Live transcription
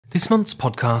This month's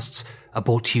podcasts are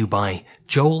brought to you by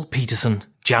Joel Peterson,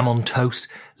 Jam on Toast,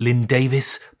 Lynn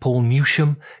Davis, Paul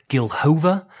Newsham, Gil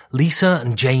Hover, Lisa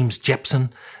and James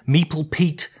Jepson, Meeple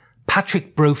Pete,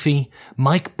 Patrick Brophy,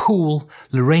 Mike Poole,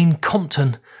 Lorraine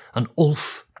Compton, and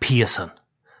Ulf Pearson.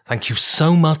 Thank you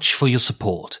so much for your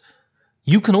support.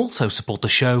 You can also support the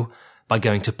show by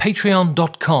going to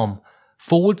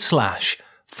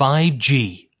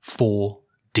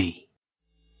patreon.com/5G4D.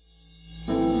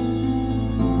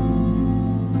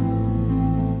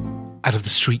 Out of the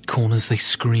street corners they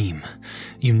scream.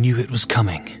 You knew it was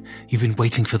coming. You've been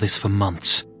waiting for this for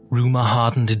months. Rumour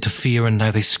hardened into fear and now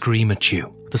they scream at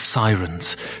you. The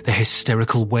sirens, their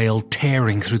hysterical wail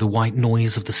tearing through the white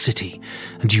noise of the city.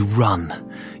 And you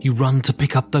run. You run to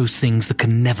pick up those things that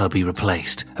can never be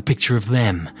replaced. A picture of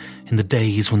them in the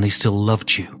days when they still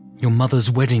loved you. Your mother's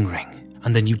wedding ring.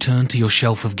 And then you turn to your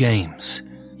shelf of games.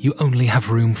 You only have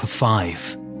room for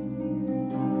 5.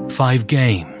 5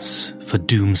 games for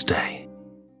Doomsday.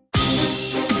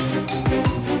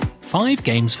 5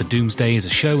 Games for Doomsday is a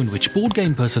show in which board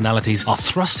game personalities are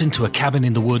thrust into a cabin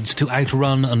in the woods to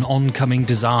outrun an oncoming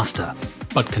disaster,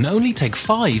 but can only take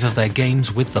 5 of their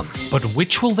games with them. But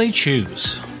which will they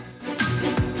choose?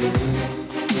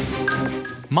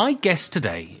 My guest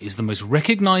today is the most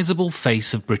recognisable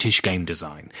face of British game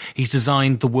design. He's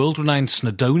designed the world-renowned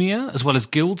Snowdonia, as well as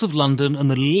Guilds of London and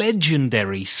the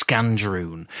legendary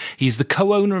Scandrune. He's the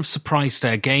co-owner of Surprise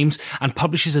Stare Games and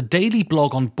publishes a daily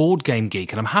blog on Board Game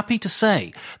Geek, and I'm happy to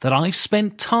say that I've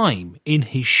spent time in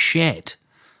his shed.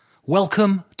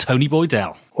 Welcome, Tony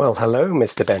Boydell. Well, hello,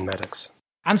 Mr. Ben Maddox.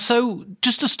 And so,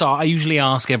 just to start, I usually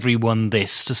ask everyone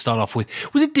this to start off with.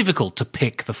 Was it difficult to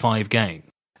pick the 5 games?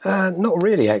 Not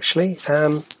really, actually.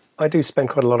 I do spend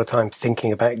quite a lot of time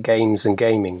thinking about games and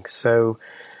gaming, so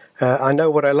I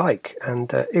know what I like,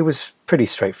 and it was pretty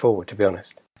straightforward, to be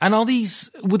honest. And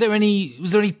was there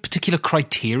any particular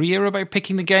criteria about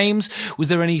picking the games? Was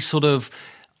there any sort of,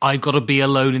 I've got to be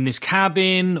alone in this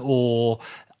cabin, or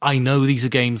I know these are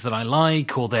games that I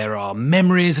like, or there are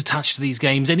memories attached to these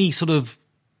games? Any sort of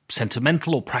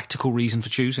sentimental or practical reason for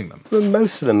choosing them? Well,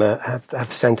 most of them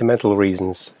have sentimental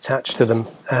reasons attached to them,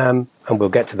 and we'll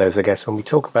get to those, I guess, when we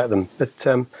talk about them. But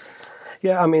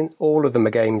yeah, I mean, all of them are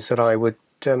games that I would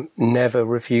never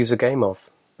refuse a game of,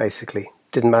 basically.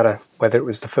 Didn't matter whether it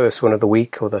was the first one of the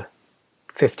week or the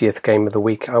 50th game of the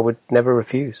week, I would never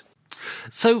refuse.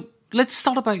 So let's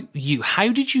start about you.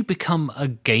 How did you become a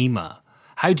gamer?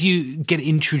 How do you get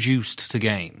introduced to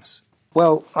games?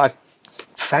 Well, I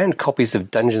found copies of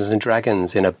Dungeons and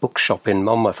Dragons in a bookshop in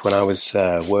Monmouth when I was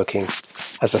working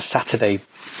as a Saturday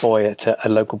boy at a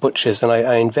local butcher's, and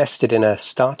I invested in a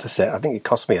starter set. I think it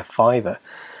cost me a £5,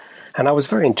 and I was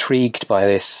very intrigued by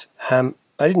this. I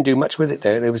didn't do much with it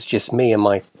though. It was just me, and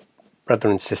my brother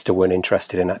and sister weren't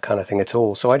interested in that kind of thing at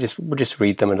all. So I would just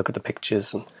read them and look at the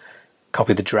pictures and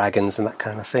copy the dragons and that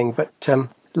kind of thing. But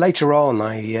later on,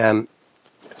 I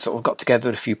sort of got together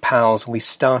with a few pals, and we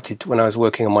started, when I was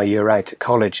working on my year out at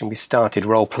college, and we started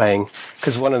role-playing,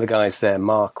 because one of the guys there,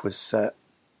 Mark, was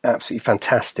absolutely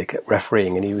fantastic at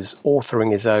refereeing, and he was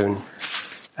authoring his own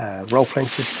role-playing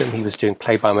system. He was doing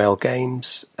play-by-mail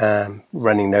games,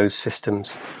 running those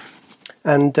systems,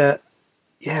 and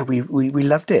yeah, we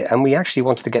loved it, and we actually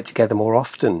wanted to get together more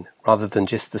often rather than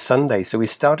just the Sunday, so we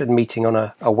started meeting on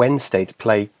a Wednesday to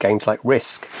play games like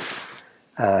Risk.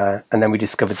 And then we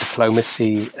discovered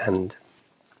Diplomacy and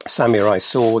Samurai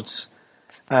Swords,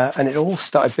 and it all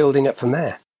started building up from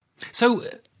there. So,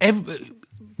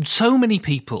 so many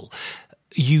people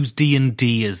use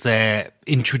D&D as their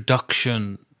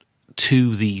introduction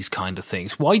to these kind of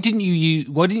things. Why didn't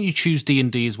you choose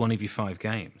D&D as one of your 5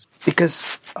 games?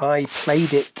 Because I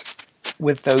played it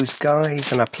with those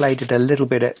guys, and I played it a little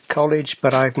bit at college,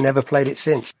 but I've never played it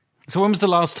since. So when was the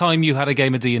last time you had a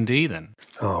game of D&D then?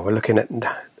 Oh, we're looking at,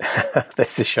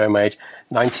 this is showing my age,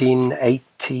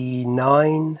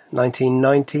 1989,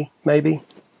 1990 maybe.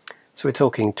 So we're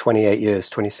talking 28 years,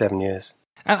 27 years.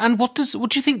 And what do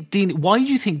you think, why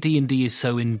do you think D&D is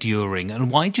so enduring?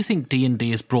 And why do you think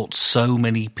D&D has brought so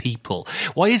many people?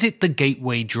 Why is it the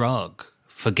gateway drug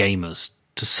for gamers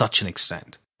to such an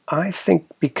extent? I think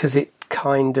because it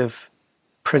kind of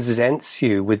presents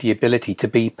you with the ability to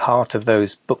be part of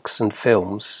those books and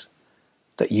films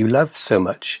that you love so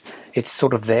much. It's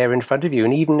sort of there in front of you,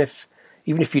 and even if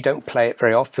you don't play it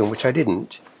very often, which I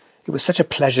didn't, it was such a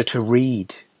pleasure to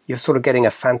read. You're sort of getting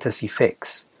a fantasy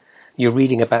fix. You're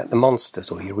reading about the monsters,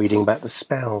 or you're reading about the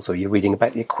spells, or you're reading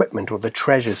about the equipment or the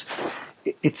treasures.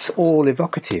 It's all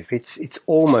evocative. It's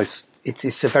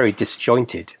a very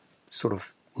disjointed sort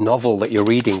of novel that you're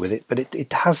reading with it, but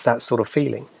it has that sort of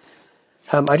feeling.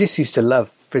 I just used to love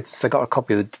for instance, I got a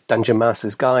copy of the Dungeon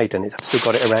Master's Guide, and I've still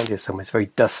got it around here somewhere. It's very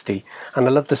dusty, and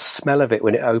I loved the smell of it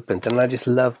when it opened, and I just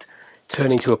loved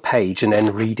turning to a page and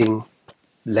then reading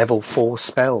level 4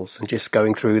 spells and just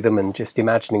going through them and just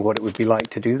imagining what it would be like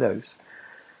to do those.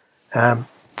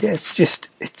 It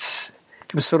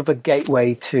was sort of a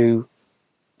gateway to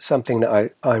something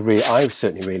that I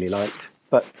certainly really liked,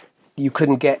 but you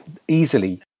couldn't get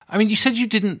easily. I mean, you said you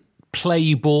didn't play.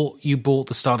 You bought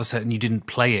the starter set and you didn't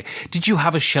play it. Did you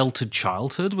have a sheltered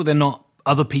childhood? Were there not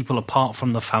other people apart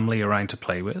from the family around to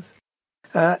play with?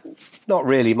 Not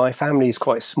really. My family is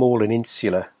quite small and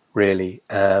insular, really.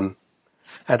 And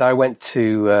I went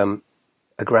to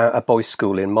a boys'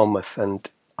 school in Monmouth, and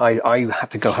I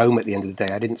had to go home at the end of the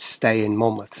day. I didn't stay in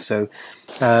Monmouth, so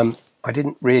I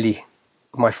didn't really.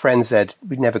 My friends said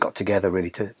we never got together really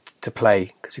to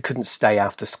play, because we couldn't stay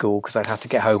after school because I'd have to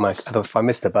get home. If I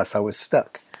missed the bus, I was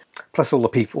stuck. Plus, all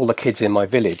the kids in my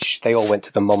village, they all went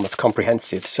to the Monmouth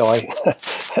Comprehensive, so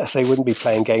they wouldn't be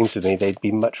playing games with me. They'd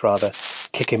be much rather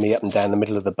kicking me up and down the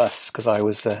middle of the bus because I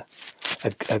was a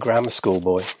grammar school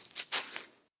boy.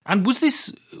 And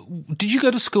did you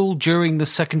go to school during the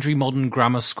secondary modern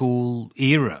grammar school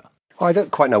era? I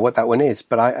don't quite know what that one is,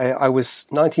 but I was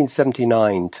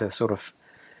 1979 to sort of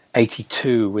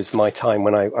 82 was my time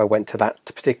when I went to that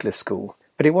particular school.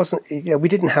 But it wasn't, we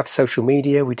didn't have social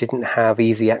media, we didn't have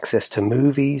easy access to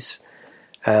movies.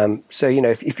 So,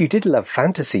 if you did love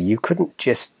fantasy, you couldn't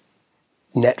just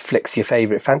Netflix your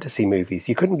favourite fantasy movies.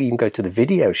 You couldn't even go to the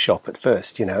video shop at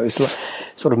first, It was like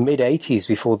sort of mid-80s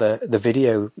before the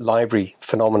video library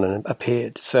phenomenon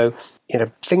appeared. So,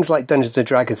 things like Dungeons &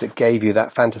 Dragons that gave you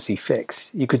that fantasy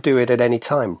fix, you could do it at any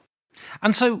time.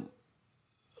 And so,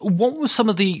 what were some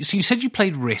of so you said you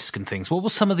played Risk and things. What were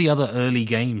some of the other early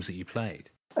games that you played?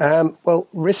 Well,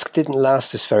 Risk didn't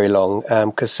last us very long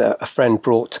because a friend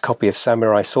brought a copy of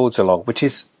Samurai Swords along, which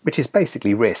is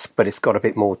basically Risk, but it's got a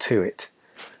bit more to it.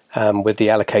 With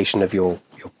the allocation of your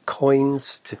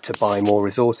coins to buy more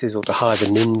resources, or to hire the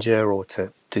ninja, or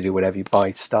to do whatever you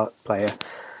buy to start player.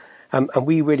 And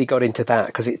we really got into that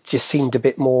because it just seemed a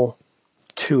bit more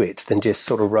to it than just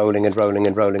sort of rolling and rolling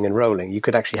and rolling and rolling. You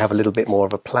could actually have a little bit more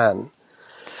of a plan.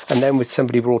 And then with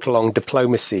somebody brought along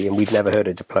Diplomacy, and we'd never heard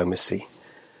of Diplomacy.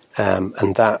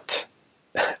 And that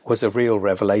was a real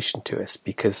revelation to us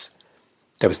because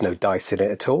there was no dice in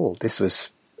it at all. This was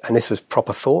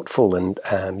proper thoughtful,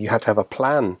 and you had to have a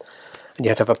plan, and you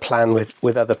had to have a plan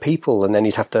with other people, and then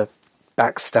you'd have to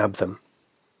backstab them.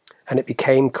 And it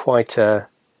became quite a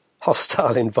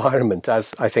hostile environment,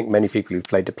 as I think many people who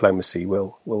play Diplomacy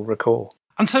will recall.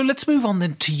 And so let's move on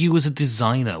then to you as a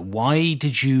designer. Why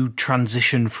did you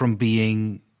transition from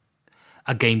being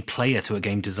a game player to a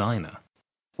game designer?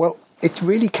 Well, it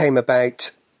really came about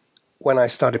when I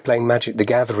started playing Magic the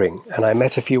Gathering, and I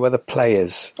met a few other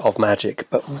players of Magic,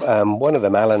 but one of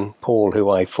them, Alan Paul,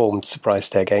 who I formed Surprise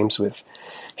Dare Games with,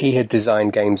 he had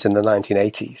designed games in the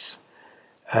 1980s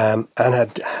and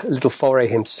had a little foray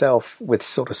himself with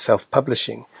sort of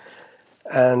self-publishing.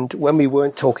 And when we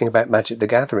weren't talking about Magic the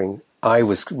Gathering, I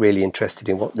was really interested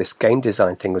in what this game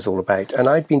design thing was all about. And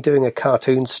I'd been doing a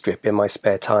cartoon strip in my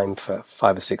spare time for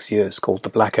 5 or 6 years called The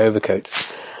Black Overcoat.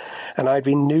 And I'd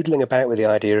been noodling about with the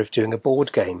idea of doing a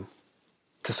board game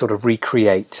to sort of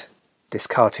recreate this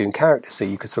cartoon character so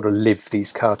you could sort of live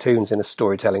these cartoons in a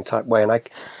storytelling type way. And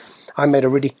I made a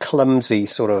really clumsy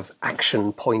sort of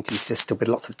action pointy system with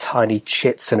lots of tiny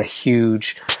chits and a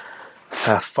huge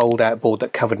fold-out board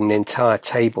that covered an entire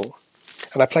table.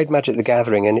 And I played Magic the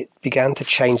Gathering, and it began to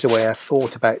change the way I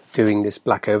thought about doing this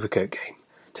Black Overcoat game,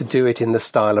 to do it in the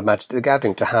style of Magic the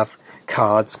Gathering, to have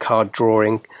cards, card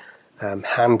drawing,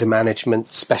 hand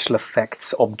management, special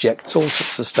effects, objects, all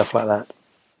sorts of stuff like that.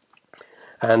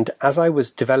 And as I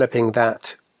was developing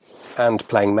that and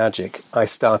playing Magic, I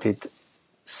started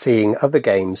seeing other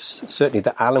games, certainly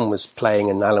that Alan was playing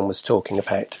and Alan was talking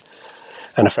about,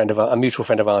 and a mutual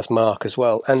friend of ours, Mark, as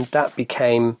well. And that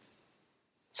became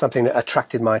something that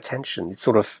attracted my attention. It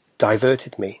sort of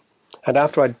diverted me. And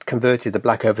after I'd converted the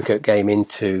Black Overcoat game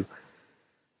into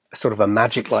a sort of a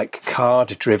Magic-like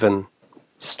card-driven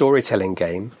storytelling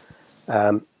game,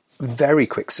 very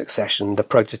quick succession, the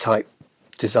prototype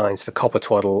designs for Copper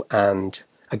Twaddle and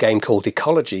a game called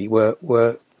Ecology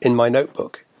were in my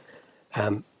notebook.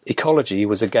 Ecology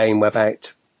was a game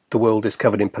about the world is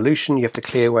covered in pollution, you have to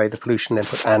clear away the pollution, then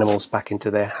put animals back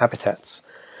into their habitats.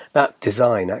 That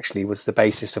design actually was the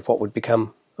basis of what would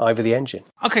become Ivor the Engine.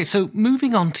 Okay, so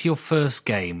moving on to your first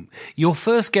game. Your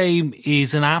first game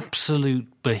is an absolute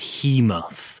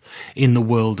behemoth in the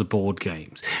world of board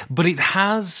games, but it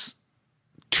has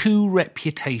two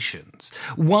reputations.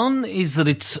 One is that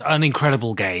it's an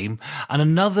incredible game, and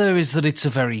another is that it's a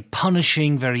very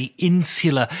punishing, very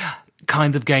insular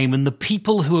kind of game, and the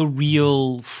people who are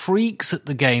real freaks at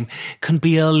the game can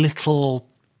be a little,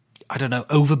 I don't know,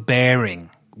 overbearing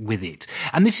with it.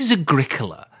 And this is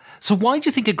Agricola. So why do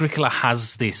you think Agricola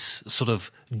has this sort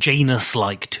of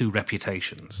Janus-like two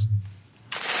reputations?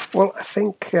 Well, I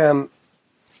think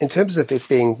in terms of it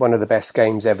being one of the best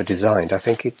games ever designed, I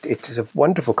think it is a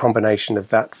wonderful combination of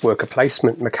that worker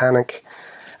placement mechanic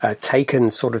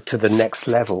taken sort of to the next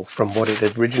level from what it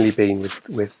had originally been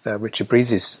with Richard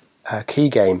Breeze's key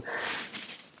game,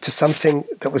 to something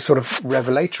that was sort of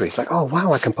revelatory. It's like, oh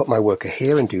wow, I can put my worker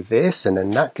here and do this, and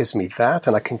then that gives me that,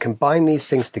 and I can combine these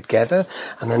things together,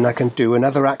 and then I can do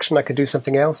another action, I can do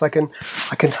something else, I can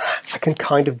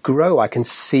kind of grow. I can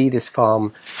see this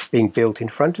farm being built in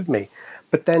front of me.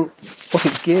 But then what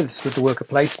it gives with the worker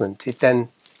placement, it then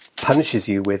punishes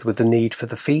you with the need for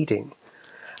the feeding.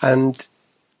 And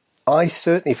I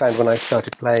certainly found when I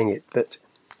started playing it that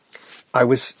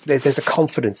there's a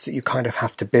confidence that you kind of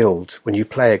have to build when you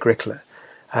play Agricola,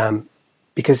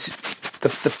 because the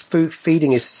food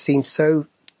feeding seems so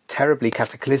terribly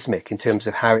cataclysmic in terms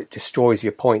of how it destroys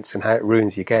your points and how it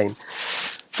ruins your game.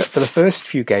 But for the first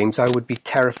few games, I would be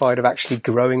terrified of actually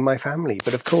growing my family.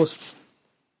 But of course,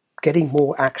 getting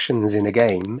more actions in a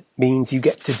game means you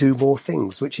get to do more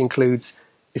things, which includes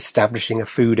establishing a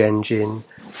food engine,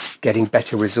 getting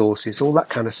better resources, all that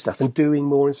kind of stuff, and doing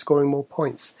more and scoring more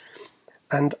points.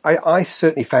 And I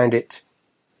certainly found it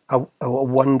a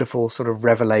wonderful sort of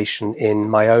revelation in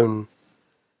my own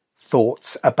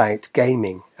thoughts about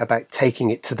gaming, about taking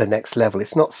it to the next level.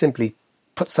 It's not simply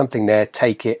put something there,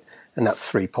 take it, and that's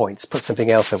 3 points. Put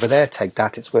something else over there, take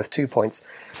that, it's worth 2 points.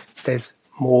 There's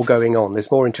more going on.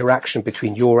 There's more interaction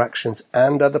between your actions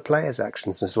and other players'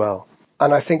 actions as well.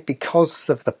 And I think because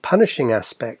of the punishing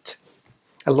aspect,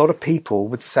 a lot of people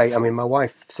would say, I mean, my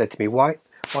wife said to me, why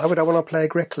would I want to play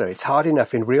Agricola? It's hard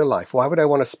enough in real life. Why would I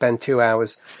want to spend 2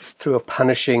 hours through a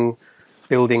punishing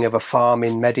building of a farm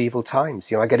in medieval times?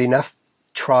 You know, I get enough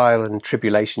trial and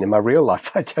tribulation in my real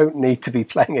life. I don't need to be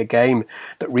playing a game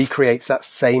that recreates that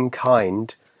same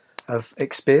kind of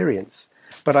experience.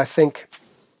 But I think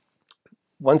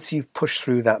once you've pushed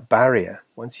through that barrier,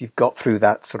 once you've got through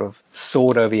that sort of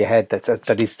sword over your head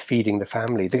that is feeding the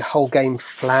family, the whole game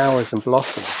flowers and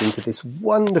blossoms into this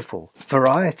wonderful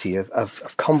variety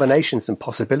of combinations and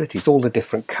possibilities, all the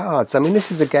different cards. I mean,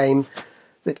 this is a game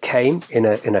that came in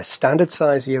a standard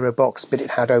size Euro box, but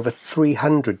it had over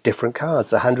 300 different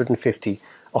cards, 150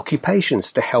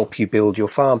 occupations to help you build your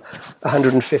farm,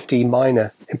 150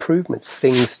 minor improvements,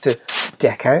 things to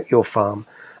deck out your farm.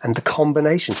 And the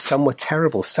combinations, some were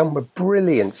terrible, some were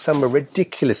brilliant, some were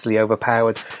ridiculously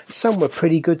overpowered, some were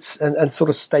pretty good and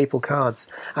sort of staple cards.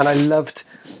 And I loved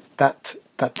that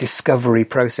discovery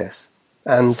process.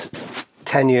 And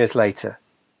 10 years later,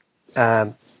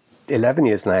 11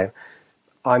 years now,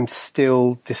 I'm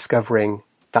still discovering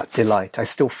that delight. I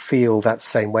still feel that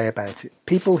same way about it.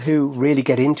 People who really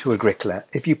get into Agricola,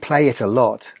 if you play it a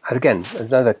lot, and again,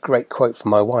 another great quote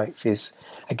from my wife is,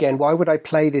 again, why would I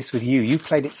play this with you? You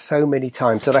played it so many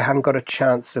times that I haven't got a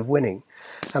chance of winning.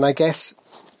 And I guess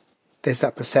there's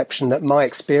that perception that my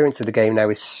experience of the game now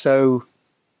is so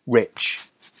rich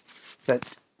that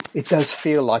it does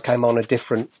feel like I'm on a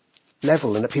different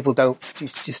level, and that people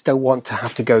just don't want to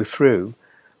have to go through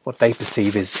what they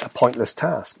perceive is a pointless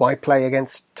task. Why play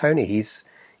against Tony? He's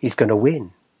going to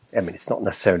win. I mean, it's not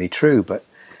necessarily true, but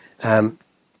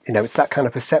it's that kind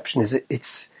of perception.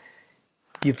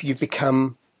 You've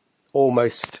become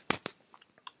almost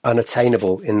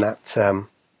unattainable in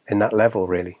that level,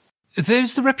 really.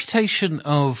 There's the reputation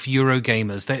of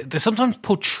Eurogamers. They're sometimes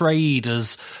portrayed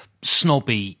as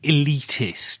snobby,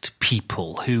 elitist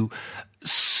people who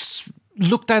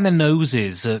look down their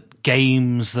noses at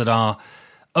games that are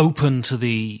open to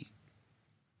the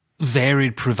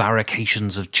varied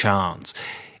prevarications of chance.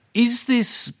 Is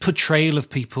this portrayal of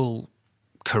people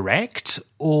correct,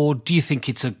 or do you think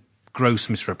it's a gross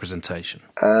misrepresentation?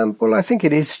 Well, I think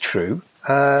it is true,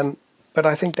 but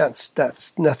I think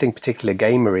that's nothing particularly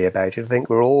gamery about it. I think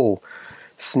we're all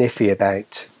sniffy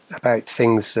about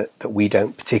things that we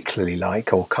don't particularly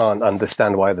like or can't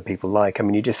understand why other people like. I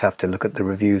mean, you just have to look at the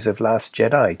reviews of Last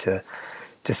Jedi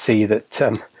to see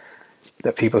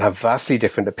that people have vastly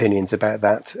different opinions about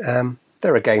that.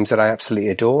 There are games that I absolutely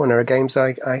adore, and there are games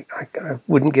I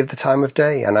wouldn't give the time of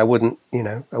day, and I wouldn't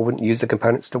use the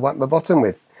components to wipe my bottom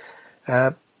with.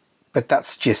 But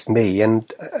that's just me,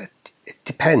 and it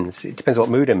depends. It depends what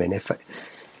mood I'm in.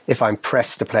 If I'm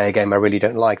pressed to play a game I really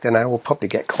don't like, then I will probably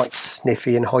get quite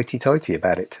sniffy and hoity-toity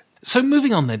about it. So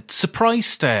moving on then, Surprise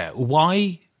Stare,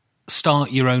 why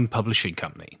start your own publishing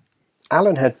company?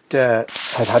 Alan had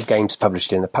games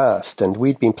published in the past, and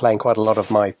we'd been playing quite a lot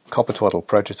of my Copper Twaddle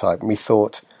prototype, and we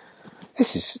thought,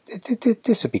 this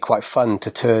would be quite fun to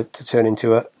turn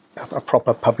into a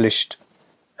proper published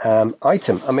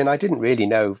item. I mean, I didn't really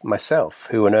know myself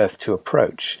who on earth to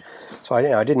approach, so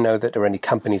I didn't know that there were any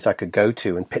companies I could go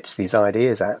to and pitch these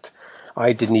ideas at.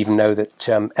 I didn't even know that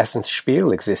Essence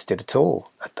Spiel existed at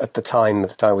all at the time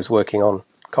that I was working on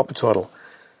Copper Twaddle.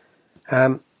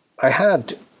 I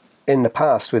had, in the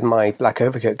past, with my Black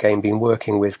Overcoat game, been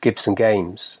working with Gibson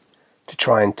Games to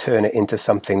try and turn it into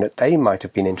something that they might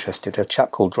have been interested in. A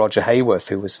chap called Roger Hayworth,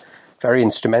 who was very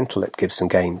instrumental at Gibson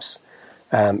Games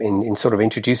in sort of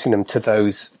introducing them to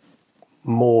those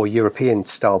more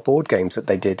European-style board games that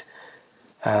they did.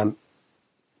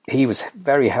 He was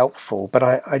very helpful, but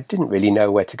I didn't really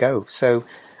know where to go. So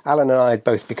Alan and I had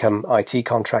both become IT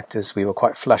contractors. We were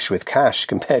quite flush with cash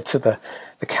compared to the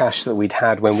cash that we'd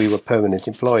had when we were permanent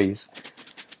employees.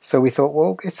 So we thought,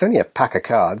 well, it's only a pack of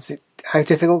cards. How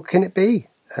difficult can it be?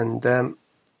 And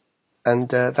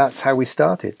that's how we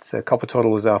started. So Copper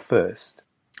Twaddle was our first.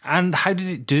 And how did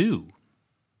it do?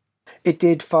 It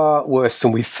did far worse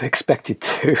than we expected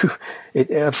to,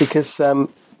 because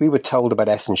we were told about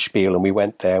Essen Spiel, and we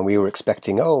went there and we were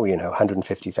expecting,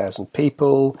 150,000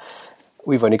 people.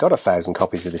 We've only got 1,000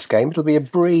 copies of this game. It'll be a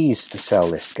breeze to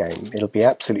sell this game. It'll be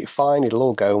absolutely fine. It'll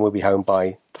all go and we'll be home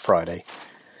by the Friday.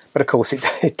 But of course,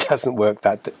 it doesn't work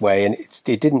that way, and it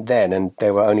didn't then, and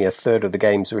there were only a third of the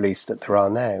games released that there are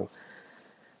now.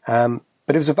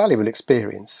 But it was a valuable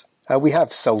experience. We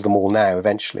have sold them all now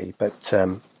eventually, but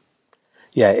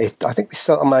I think we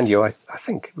sold, mind you, I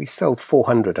think we sold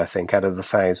 400, I think, out of the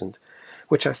 1,000,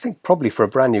 which I think probably for a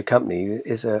brand new company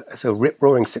is a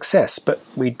rip-roaring success. But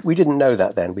we didn't know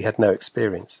that then. We had no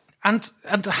experience. And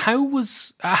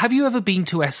have you ever been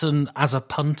to Essen as a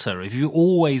punter? Have you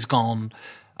always gone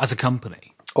as a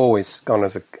company? Always gone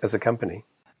as a company.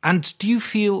 And do you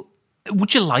feel,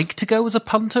 would you like to go as a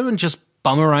punter and just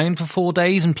bum around for 4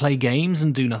 days and play games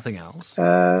and do nothing else?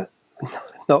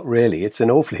 Not really. It's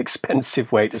an awfully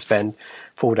expensive way to spend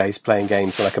 4 days playing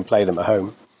games when I can play them at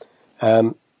home.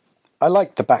 I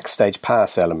like the backstage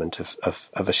pass element of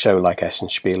a show like Essen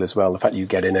Spiel as well. The fact you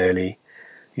get in early,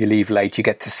 you leave late, you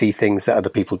get to see things that other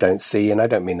people don't see. And I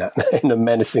don't mean that in a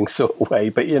menacing sort of way,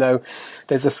 but,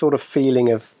 there's a sort of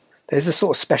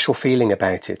special feeling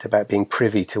about it, about being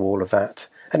privy to all of that.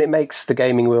 And it makes the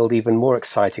gaming world even more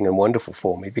exciting and wonderful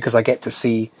for me because I get to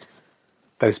see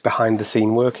those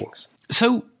behind-the-scene workings.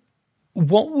 So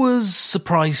what was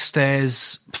Surprise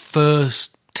Stare's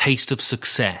first taste of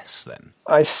success then?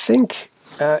 I think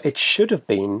it should have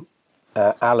been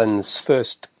Alan's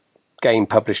first game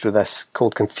published with us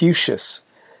called Confucius.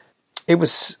 It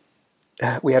was,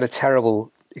 we had a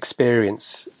terrible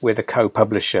experience with a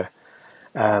co-publisher,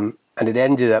 and it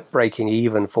ended up breaking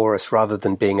even for us rather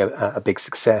than being a big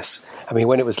success. I mean,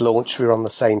 when it was launched, we were on the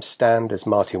same stand as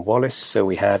Martin Wallace, so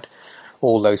we had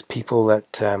all those people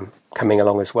that coming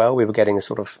along as well. We were getting a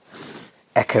sort of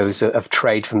echoes of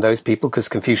trade from those people because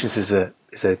Confucius is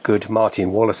a good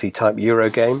Martin Wallace-y type Euro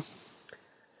game.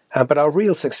 But our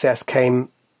real success came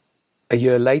a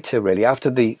year later, really, after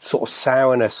the sort of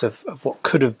sourness of what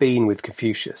could have been with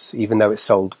Confucius, even though it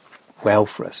sold well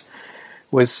for us,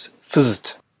 was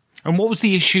Fuzzed. And what was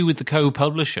the issue with the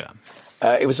co-publisher?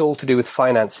 It was all to do with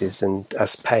finances and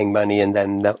us paying money and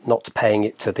then not paying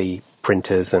it to the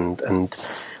printers, and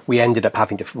we ended up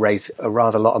having to raise a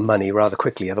rather lot of money rather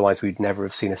quickly. Otherwise, we'd never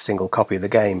have seen a single copy of the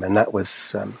game, and that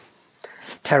was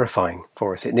terrifying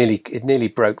for us. It nearly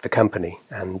broke the company,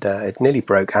 and it nearly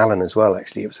broke Alan as well.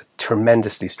 Actually, it was a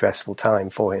tremendously stressful time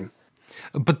for him.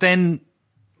 But then,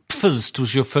 Fuzzed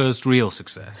was your first real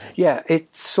success. Yeah,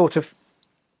 it sort of.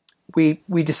 We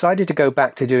decided to go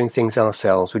back to doing things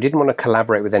ourselves. We didn't want to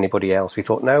collaborate with anybody else. We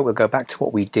thought, no, we'll go back to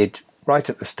what we did right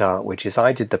at the start, which is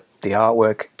I did the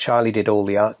artwork, Charlie did all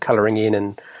the art colouring in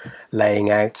and laying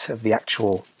out of the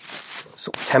actual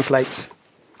sort of templates.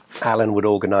 Alan would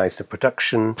organise the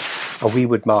production, and we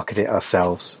would market it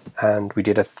ourselves. And we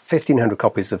did 1,500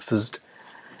 copies of Fuzzed.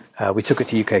 We took it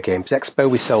to UK Games Expo.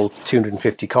 We sold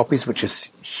 250 copies, which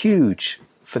is huge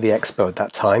for the expo at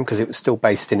that time because it was still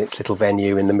based in its little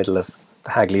venue in the middle of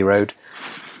the Hagley Road.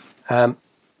 And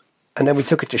then we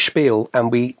took it to Spiel,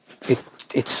 and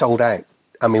it sold out.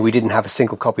 I mean, we didn't have a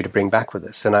single copy to bring back with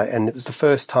us, and it was the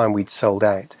first time we'd sold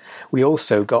out. We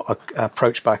also got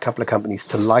approached by a couple of companies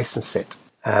to license it,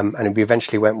 and we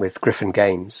eventually went with Griffin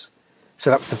Games. So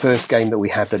that was the first game that we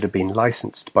had that had been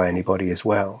licensed by anybody as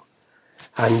well.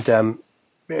 And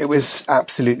It was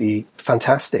absolutely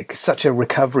fantastic. Such a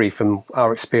recovery from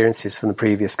our experiences from the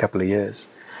previous couple of years.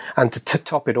 And to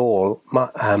top it all,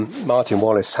 Martin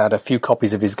Wallace had a few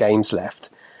copies of his games left.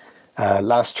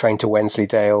 Last Train to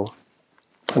Wensleydale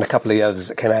and a couple of the others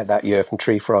that came out that year from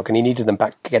Tree Frog. And he needed them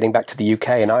getting back to the UK,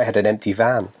 and I had an empty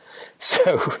van.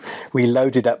 So we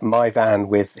loaded up my van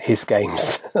with his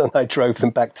games and I drove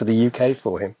them back to the UK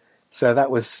for him. So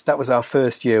that was our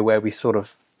first year where we sort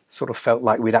of felt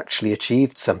like we'd actually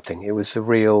achieved something. It was a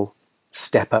real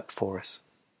step up for us.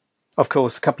 Of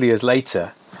course, a couple of years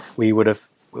later, we would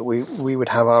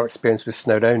have our experience with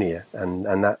Snowdonia,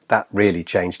 and that really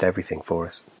changed everything for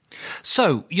us.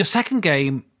 So your second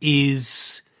game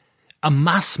is a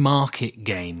mass market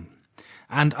game.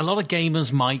 And a lot of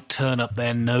gamers might turn up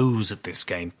their nose at this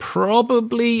game.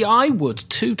 Probably I would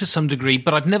too, to some degree,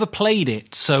 but I've never played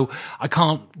it, so I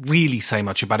can't really say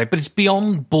much about it. But it's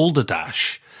Beyond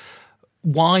Balderdash.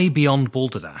 Why Beyond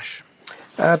Balderdash?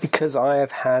 Because I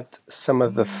have had some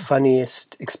of the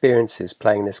funniest experiences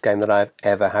playing this game that I've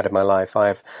ever had in my life.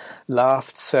 I've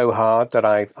laughed so hard that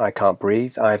I can't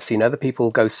breathe. I've seen other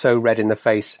people go so red in the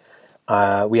face,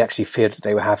 we actually feared that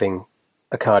they were having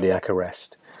a cardiac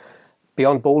arrest.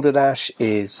 Beyond Balderdash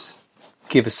is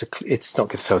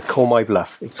Call My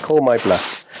Bluff. It's Call My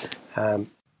Bluff.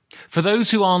 For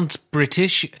those who aren't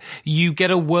British, you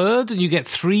get a word and you get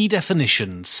three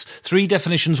definitions.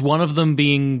 One of them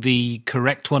being the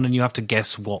correct one, and you have to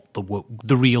guess what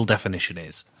the real definition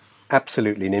is.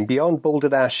 Absolutely. And in Beyond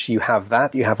Balderdash, you have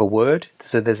that. You have a word.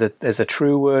 So there's a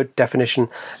true word definition,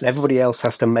 and everybody else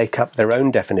has to make up their own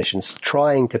definitions,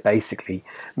 trying to basically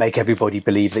make everybody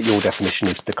believe that your definition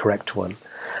is the correct one.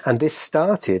 And this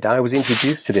started, I was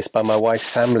introduced to this by my wife's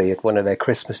family at one of their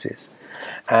Christmases.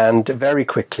 And very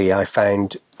quickly I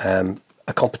found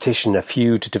a competition, a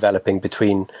feud developing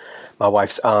between my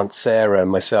wife's aunt Sarah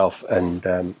and myself.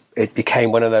 And it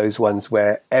became one of those ones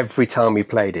where every time we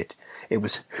played it, it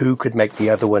was who could make the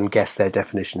other one guess their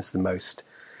definitions the most.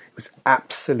 It was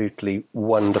absolutely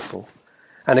wonderful.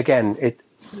 And again,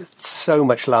 it's so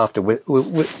much laughter.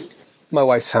 My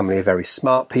wife's family are very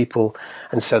smart people,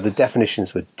 and so the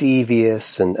definitions were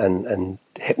devious and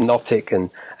hypnotic and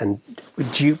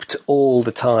duped all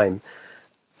the time.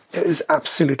 It was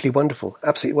absolutely wonderful,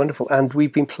 absolutely wonderful. And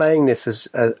we've been playing this as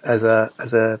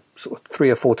a sort of 3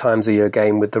 or 4 times a year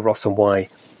game with the Ross and Y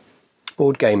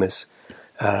board gamers.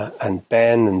 And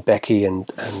Ben and Becky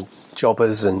and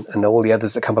Jobbers and all the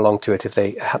others that come along to it if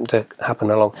they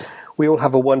happen along. We all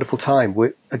have a wonderful time.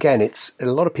 Again, it's a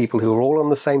lot of people who are all on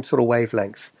the same sort of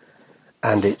wavelength.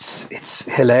 And it's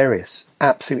hilarious,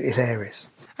 absolutely hilarious.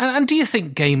 And do you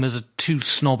think gamers are too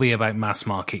snobby about mass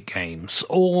market games?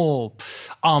 Or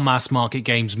are mass market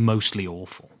games mostly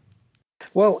awful?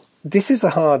 Well, this is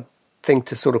a hard thing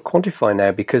to sort of quantify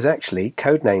now, because actually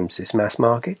Codenames is mass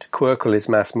market, Quirkle is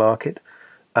mass market,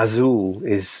 Azul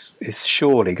is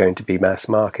surely going to be mass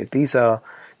market. These are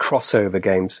crossover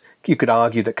games. You could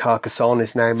argue that Carcassonne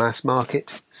is now mass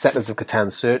market. Settlers of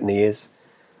Catan certainly is.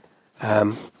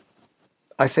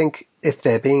 I think if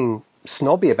they're being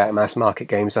snobby about mass market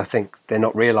games, I think they're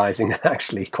not realising that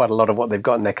actually quite a lot of what they've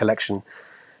got in their collection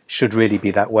should really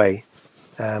be that way.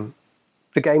 The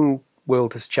game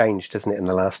world has changed, hasn't it, in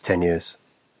the last 10 years?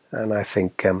 And I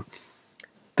think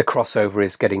the crossover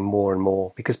is getting more and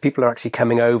more, because people are actually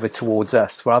coming over towards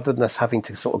us rather than us having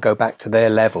to sort of go back to their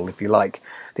level, if you like,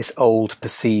 this old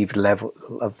perceived level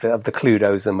of the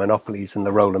Cluedos and Monopolies and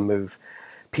the roll and move.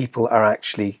 People are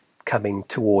actually coming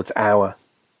towards our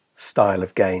style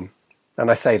of game.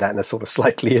 And I say that in a sort of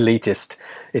slightly elitist,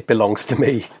 it belongs to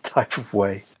me type of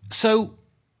way. So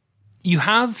you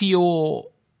have your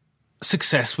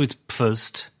success with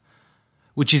Pfust,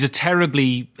 which is a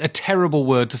terrible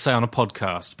word to say on a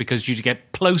podcast because you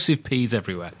get plosive P's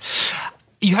everywhere.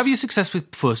 You have your success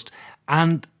with Pfust,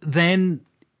 and then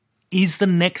is the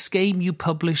next game you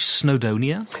publish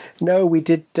Snowdonia? No, we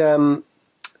did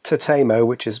Totemo,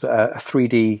 which is a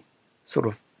 3D sort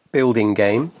of building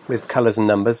game with colours and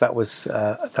numbers. That was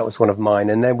one of mine.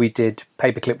 And then we did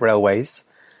Paperclip Railways,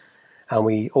 and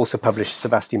we also published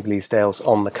Sebastian Bleasdale's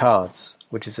On the Cards,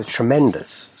 which is a tremendous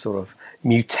sort of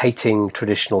mutating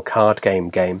traditional card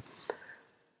game.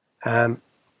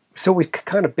 So we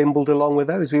kind of bimbled along with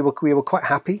those. We were quite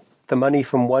happy. The money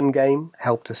from one game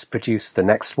helped us produce the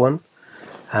next one.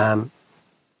 And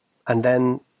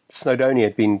then Snowdonia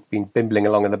had been bimbling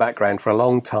along in the background for a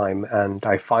long time, and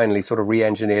I finally sort of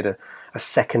re-engineered a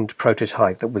second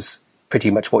prototype that was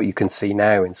pretty much what you can see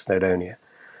now in Snowdonia.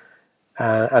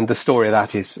 And the story of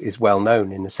that is well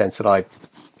known in the sense that I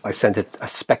sent a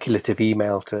speculative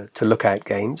email to Lookout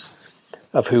Games,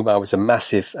 of whom I was a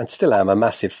massive, and still am a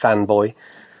massive fanboy,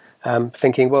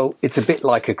 thinking, well, it's a bit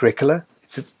like Agricola.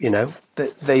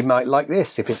 They might like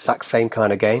this if it's that same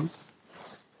kind of game.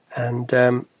 And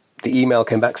the email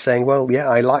came back saying, well, yeah,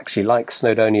 I actually like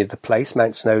Snowdonia, the place.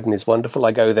 Mount Snowdon is wonderful.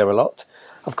 I go there a lot.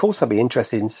 Of course, I'd be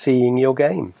interested in seeing your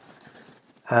game.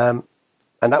 And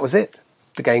that was it.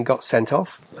 The game got sent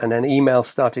off, and then emails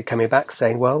started coming back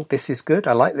saying, well, this is good.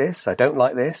 I like this. I don't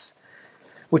like this,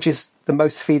 which is the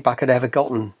most feedback I'd ever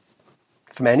gotten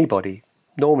from anybody.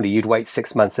 Normally, you'd wait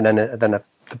 6 months, and then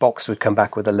the box would come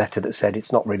back with a letter that said,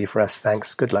 it's not really for us,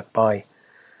 thanks, good luck, bye.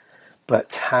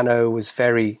 But Hanno was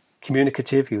very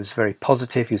communicative, he was very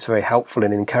positive, he was very helpful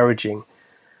and encouraging.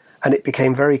 And it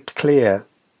became very clear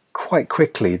quite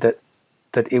quickly that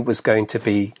it was going to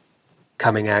be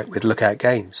coming out with Lookout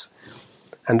Games.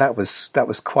 And that was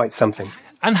quite something.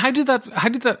 And how did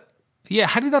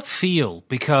that feel?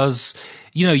 Because,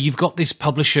 you've got this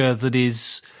publisher that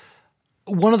is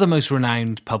one of the most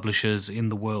renowned publishers in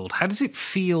the world. How does it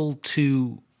feel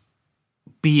to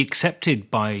be accepted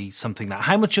by something like that?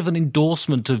 How much of an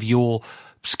endorsement of your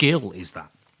skill is that?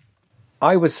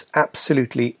 I was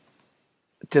absolutely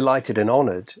delighted and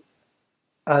honoured.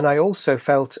 And I also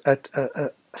felt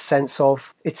a sense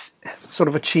of it's sort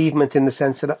of achievement in the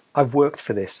sense that I've worked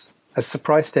for this. As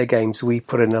Surprise Day Games, we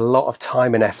put in a lot of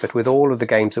time and effort with all of the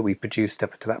games that we produced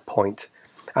up to that point.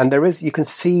 And you can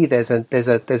see there's an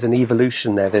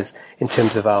evolution there. There's, in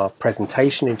terms of our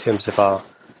presentation, in terms of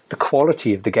the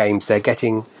quality of the games, they're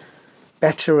getting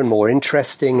better and more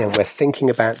interesting, and we're thinking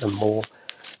about them more.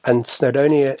 And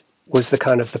Snowdonia was the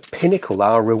kind of the pinnacle,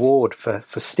 our reward for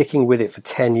sticking with it for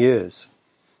 10 years.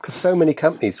 Because so many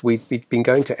companies, we'd been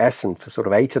going to Essen for sort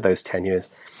of 8 of those 10 years.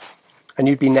 And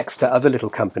you'd be next to other little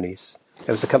companies.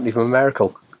 There was a company from America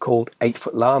called 8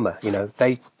 Foot Llama.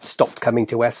 They stopped coming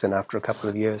to Essen after a couple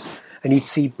of years. And you'd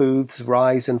see booths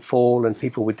rise and fall and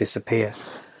people would disappear.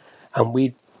 And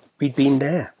we'd been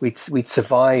there. We'd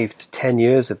survived 10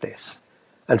 years of this.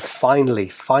 And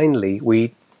finally,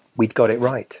 we'd got it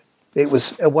right. It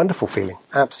was a wonderful feeling.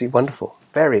 Absolutely wonderful.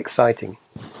 Very exciting.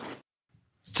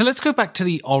 So let's go back to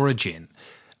the origin.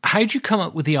 How did you come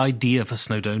up with the idea for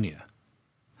Snowdonia?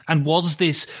 And was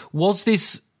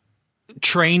this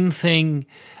train thing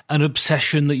an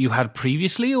obsession that you had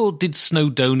previously, or did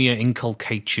Snowdonia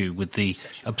inculcate you with the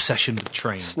obsession with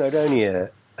trains? Snowdonia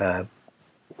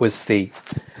was the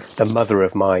mother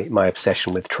of my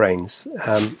obsession with trains.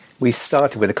 We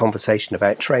started with a conversation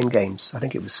about train games. I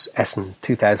think it was Essen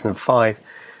 2005.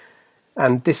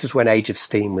 And this is when Age of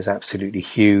Steam was absolutely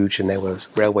huge, and there was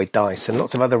Railway Dice and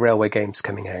lots of other railway games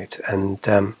coming out.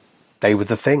 And they were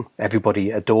the thing. Everybody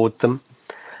adored them.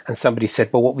 And somebody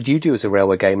said, well, what would you do as a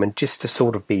railway game? And just to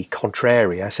sort of be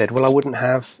contrary, I said, well, I wouldn't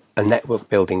have a network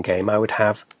building game. I would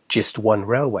have just one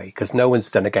railway, because no one's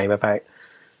done a game about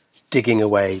digging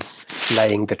away,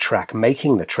 laying the track,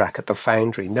 making the track at the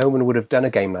foundry. No one would have done a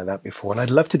game like that before, and I'd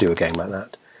love to do a game like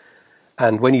that.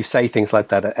 And when you say things like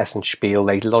that at Essenspiel,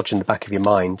 they lodge in the back of your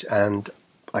mind. And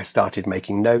I started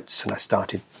making notes, and I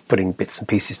started putting bits and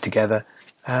pieces together.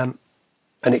 And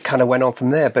it kind of went on from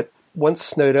there. But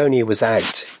once Snowdonia was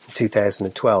out in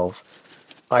 2012,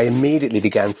 I immediately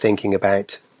began thinking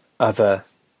about other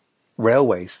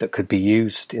railways that could be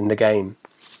used in the game.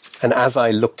 And as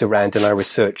I looked around and I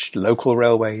researched local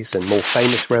railways and more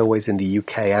famous railways in the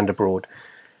UK and abroad,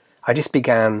 I just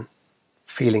began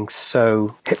feeling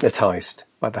so hypnotized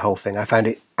by the whole thing. I found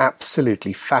it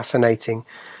absolutely fascinating.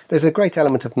 There's a great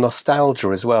element of nostalgia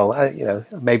as well.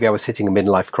 Maybe I was hitting a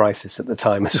midlife crisis at the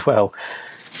time as well.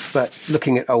 But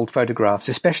looking at old photographs,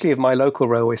 especially of my local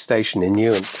railway station in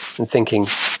Newham, and thinking,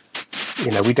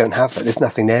 we don't have that. There's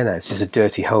nothing there now. It's just a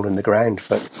dirty hole in the ground.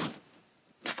 But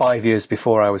 5 years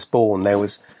before I was born, there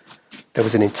was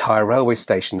an entire railway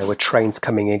station. There were trains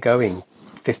coming and going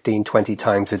 15, 20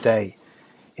 times a day.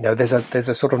 There's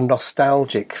a sort of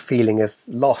nostalgic feeling of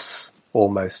loss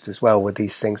almost as well with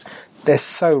these things. They're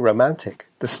so romantic.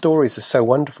 The stories are so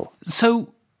wonderful.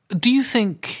 So do you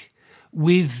think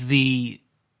with the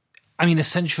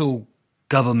essential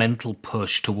governmental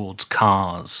push towards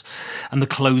cars and the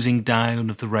closing down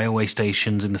of the railway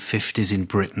stations in the 50s in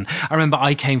Britain. I remember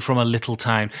I came from a little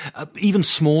town, even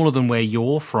smaller than where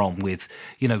you're from, with,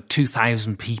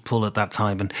 2,000 people at that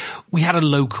time. And we had a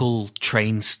local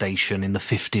train station in the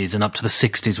 50s and up to the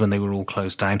 60s when they were all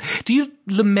closed down. Do you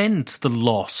lament the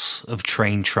loss of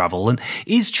train travel? And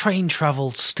is train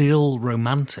travel still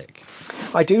romantic?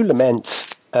 I do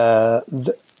lament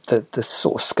the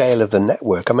sort of scale of the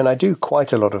network. I do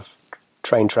quite a lot of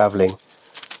train travelling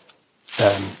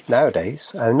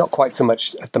nowadays. Not quite so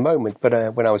much at the moment,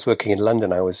 but when I was working in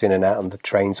London, I was in and out on the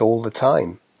trains all the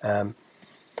time.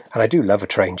 And I do love a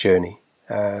train journey.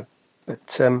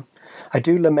 But I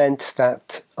do lament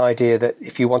that idea that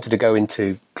if you wanted to go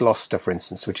into Gloucester, for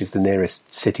instance, which is the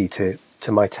nearest city to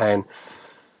my town,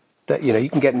 that, you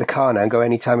can get in the car now and go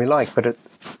anytime you like. But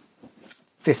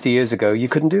 50 years ago, you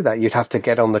couldn't do that. You'd have to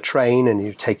get on the train and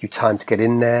it'd take you time to get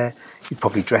in there. You'd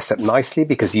probably dress up nicely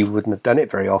because you wouldn't have done it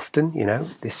very often.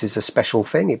 This is a special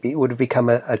thing. It would have become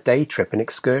a day trip, an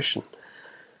excursion.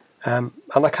 And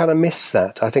I kind of miss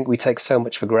that. I think we take so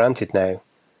much for granted now.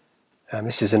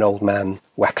 This is an old man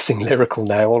waxing lyrical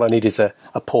now. All I need is a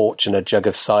porch and a jug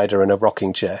of cider and a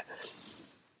rocking chair.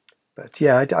 But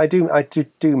yeah, I do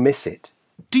miss it.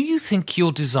 Do you think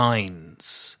your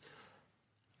designs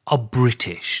are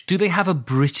British? Do they have a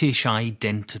British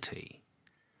identity?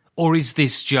 Or is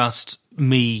this just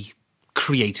me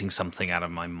creating something out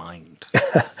of my mind?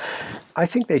 I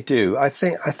think they do. I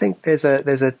think there's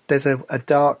a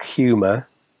dark humour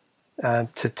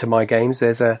to my games.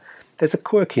 There's a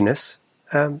quirkiness.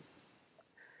 The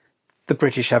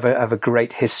British have a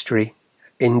great history,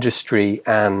 industry,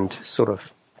 and sort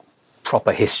of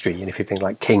proper history. And if you think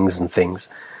like kings and things,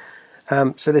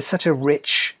 so there's such a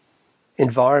rich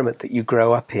environment that you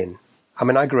grow up in. I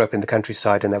mean, I grew up in the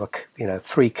countryside, and there were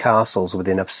 3 castles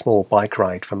within a small bike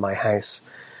ride from my house.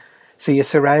 So you're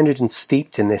surrounded and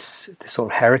steeped in this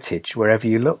sort of heritage wherever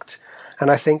you looked. And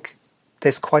I think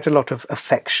there's quite a lot of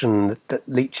affection that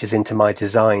leaches into my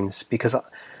designs, because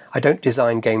I don't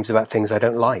design games about things I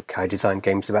don't like. I design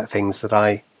games about things that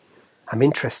I am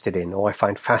interested in, or I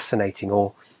find fascinating,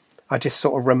 or are just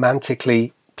sort of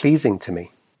romantically pleasing to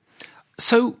me.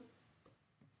 So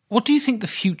what do you think the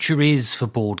future is for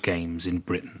board games in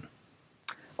Britain?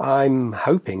 I'm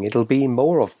hoping it'll be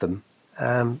more of them.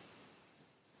 For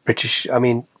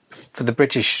the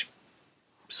British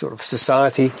sort of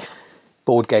society,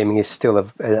 board gaming is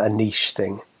still a niche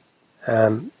thing.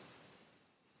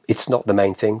 It's not the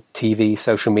main thing. TV,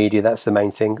 social media, that's the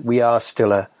main thing. We are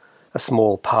still a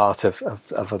small part of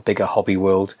a bigger hobby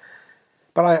world.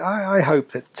 But I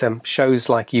hope that shows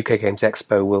like UK Games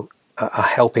Expo are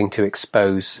helping to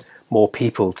expose more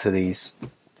people to these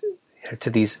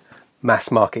mass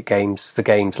market games, the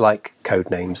games like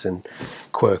Codenames and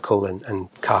Quirkle and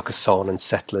Carcassonne and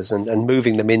Settlers, and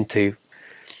moving them into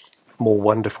more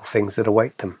wonderful things that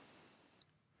await them.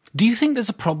 Do you think there's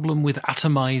a problem with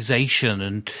atomization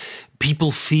and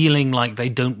people feeling like they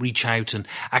don't reach out and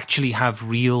actually have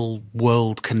real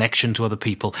world connection to other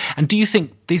people? And do you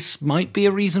think this might be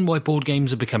a reason why board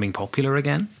games are becoming popular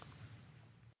again?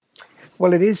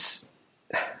 Well, it is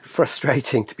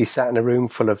frustrating to be sat in a room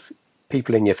full of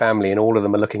people in your family and all of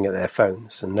them are looking at their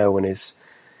phones and no one is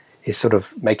sort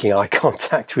of making eye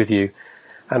contact with you.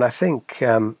 And I think,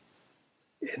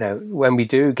 when we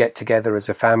do get together as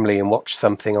a family and watch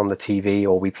something on the TV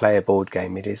or we play a board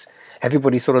game, it is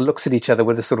everybody sort of looks at each other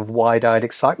with a sort of wide-eyed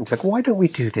excitement, like, why don't we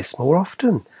do this more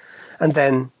often? And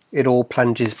then it all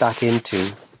plunges back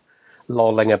into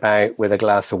lolling about with a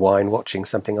glass of wine, watching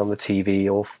something on the TV,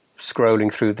 or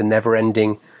scrolling through the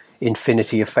never-ending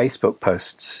infinity of Facebook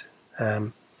posts.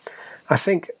 I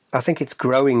think it's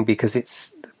growing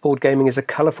because board gaming is a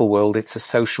colourful world, it's a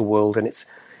social world, and it's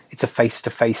a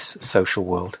face-to-face social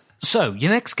world. So your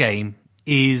next game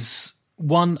is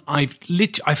one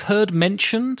I've heard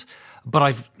mentioned, but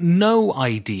I've no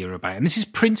idea about. And this is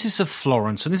Princess of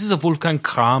Florence, and this is a Wolfgang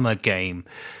Kramer game.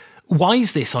 Why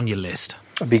is this on your list?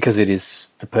 Because it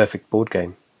is the perfect board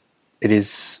game. It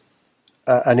is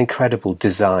an incredible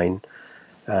design,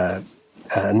 a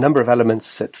number of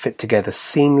elements that fit together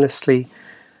seamlessly.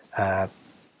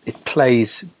 It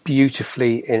plays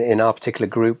beautifully in our particular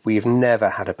group. We've never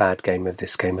had a bad game of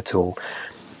this game at all.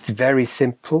 It's very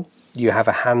simple. You have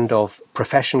a hand of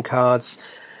profession cards.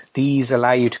 These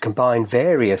allow you to combine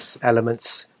various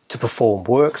elements to perform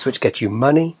works which get you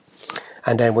money.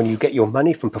 And then when you get your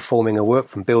money from performing a work,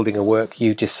 from building a work,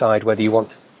 you decide whether you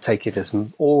want to take it as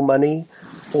all money,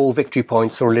 all victory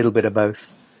points, or a little bit of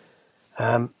both.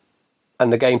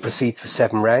 And the game proceeds for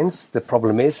 7 rounds. The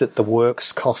problem is that the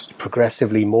works cost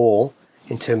progressively more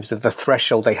in terms of the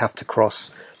threshold they have to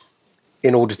cross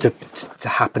in order to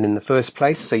happen in the first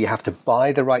place. So you have to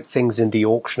buy the right things in the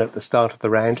auction at the start of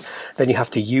the round. Then you have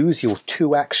to use your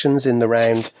 2 actions in the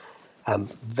round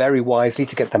very wisely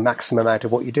to get the maximum out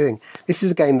of what you're doing. This is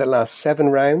a game that lasts 7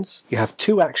 rounds. You have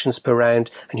 2 actions per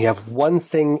round, and you have 1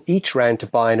 thing each round to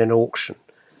buy in an auction.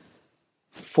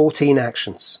 14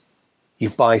 actions. You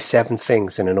buy 7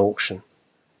 things in an auction.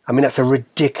 I mean, that's a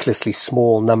ridiculously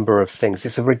small number of things.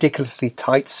 It's a ridiculously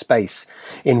tight space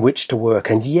in which to work,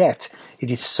 and yet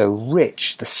it is so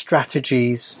rich. The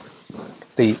strategies,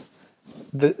 the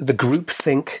the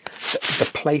groupthink,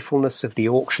 the playfulness of the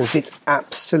auctions. It's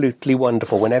absolutely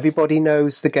wonderful. When everybody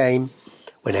knows the game,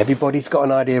 when everybody's got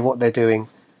an idea of what they're doing,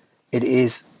 it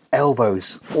is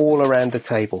elbows all around the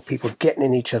table, people getting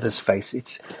in each other's face.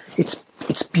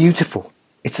 It's beautiful.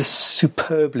 It's a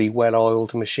superbly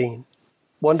well-oiled machine.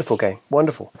 Wonderful game,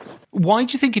 wonderful. Why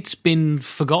do you think it's been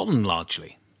forgotten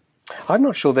largely? I'm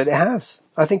not sure that it has.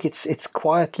 I think it's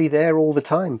quietly there all the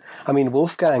time. I mean,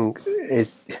 Wolfgang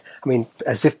is,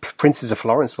 as if Princes of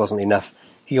Florence wasn't enough,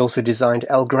 he also designed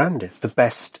El Grande, the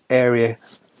best area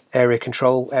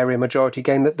control, area majority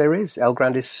game that there is. El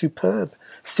Grande is superb.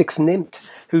 Six Nimmt.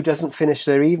 Who doesn't finish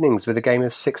their evenings with a game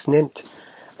of Six Nimmt?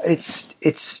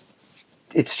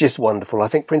 It's just wonderful. I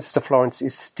think Princes of Florence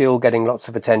is still getting lots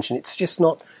of attention. It's just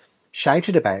not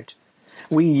shouted about.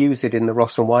 We use it in the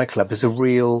Ross and Y Club as a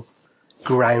real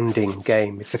grounding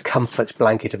game. It's a comfort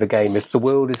blanket of a game. If the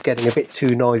world is getting a bit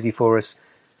too noisy for us,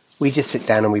 we just sit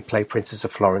down and we play Princes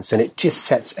of Florence, and it just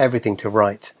sets everything to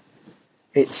right.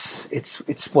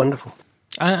 It's wonderful.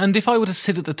 And if I were to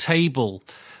sit at the table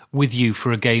with you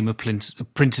for a game of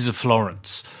Princes of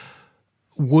Florence,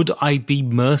 would I be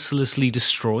mercilessly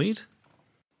destroyed?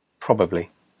 Probably.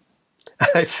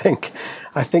 I think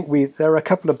there are a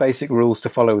couple of basic rules to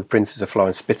follow with Princes of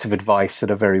Florence, bits of advice that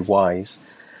are very wise.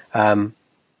 But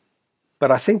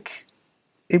I think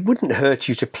it wouldn't hurt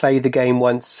you to play the game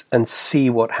once and see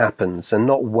what happens and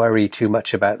not worry too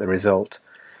much about the result.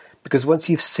 Because once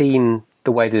you've seen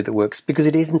the way that it works, because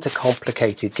it isn't a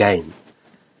complicated game,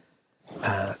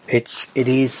 it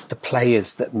is the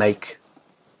players that make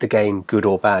the game good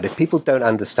or bad. If people don't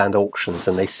understand auctions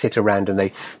and they sit around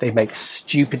and they make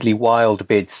stupidly wild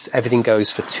bids, everything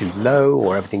goes for too low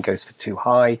or everything goes for too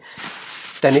high,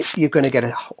 then you're going to get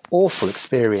an awful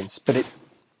experience. But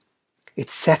it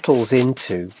settles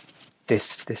into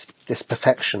this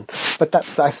perfection. But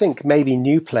that's, I think, maybe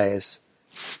new players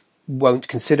won't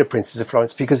consider Princes of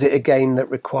Florence because it's a game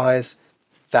that requires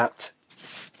that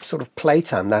sort of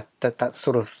playtime, that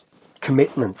sort of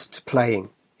commitment to playing.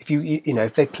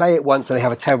 If they play it once and they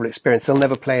have a terrible experience, they'll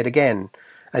never play it again,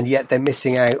 and yet they're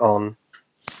missing out on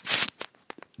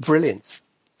brilliance.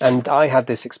 And I had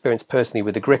this experience personally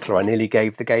with the Grickler. I nearly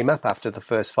gave the game up after the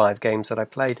first 5 games that I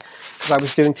played because I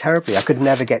was doing terribly. I could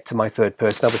never get to my third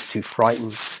person. I was too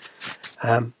frightened.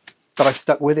 But I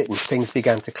stuck with it, and things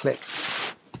began to click.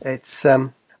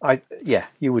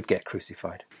 You would get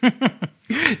crucified.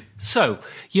 So,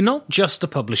 you're not just a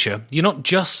publisher. You're not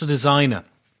just a designer.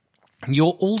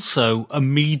 You're also a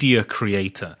media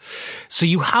creator. So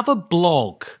you have a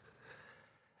blog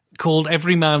called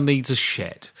Every Man Needs a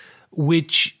Shed,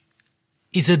 which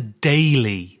is a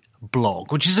daily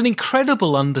blog, which is an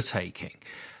incredible undertaking.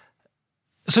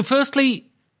 So firstly,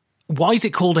 why is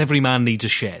it called Every Man Needs a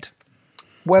Shed?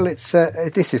 Well,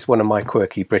 this is one of my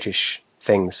quirky British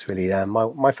things, really.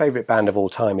 My favourite band of all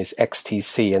time is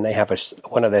XTC, and they have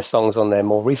one of their songs on their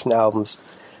more recent albums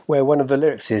where one of the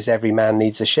lyrics is Every Man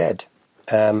Needs a Shed.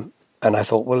 And I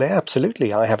thought, well, yeah,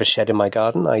 absolutely. I have a shed in my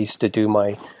garden. I used to do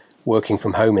my working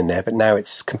from home in there, but now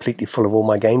it's completely full of all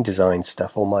my game design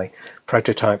stuff, all my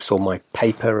prototypes, all my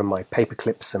paper and my paper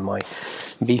clips and my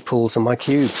meeples and my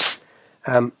cubes.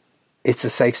 It's a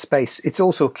safe space. It's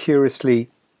also a curiously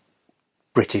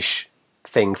British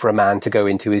thing for a man to go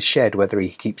into his shed, whether he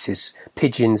keeps his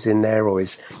pigeons in there or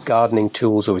his gardening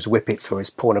tools or his whippets or his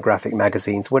pornographic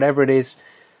magazines, whatever it is.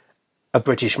 A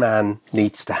British man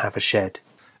needs to have a shed.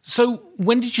 So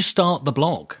when did you start the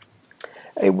blog?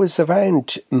 It was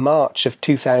around March of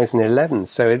 2011.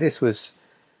 So this was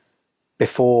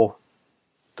before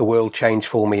the world changed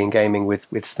for me in gaming with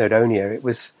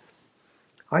Snowdonia.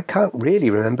 I can't really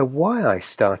remember why I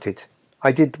started.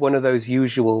 I did one of those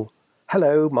usual,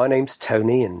 hello, my name's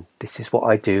Tony and this is what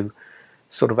I do,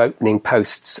 sort of opening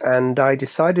posts. And I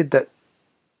decided that,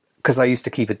 because I used to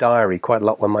keep a diary quite a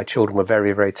lot when my children were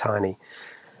very, very tiny,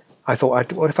 I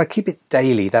thought, what if I keep it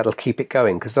daily, that'll keep it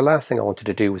going, because the last thing I wanted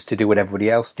to do was to do what everybody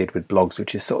else did with blogs,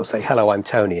 which is sort of say, hello, I'm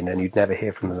Tony, and then you'd never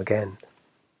hear from them again.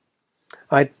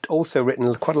 I'd also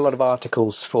written quite a lot of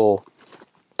articles for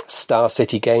Star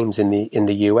City Games in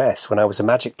the US when I was a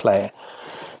Magic player.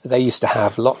 They used to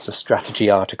have lots of strategy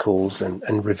articles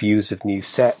and reviews of new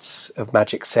sets, of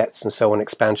Magic sets and so on,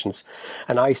 expansions.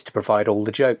 And I used to provide all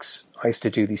the jokes. I used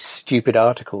to do these stupid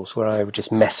articles where I would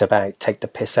just mess about, take the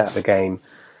piss out of the game,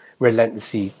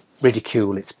 relentlessly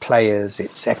ridicule its players,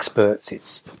 its experts,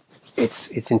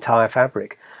 its entire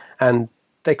fabric. And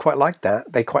they quite liked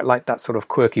that. They quite liked that sort of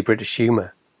quirky British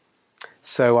humour.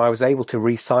 So I was able to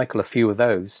recycle a few of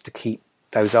those to keep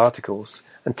those articles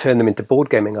and turn them into board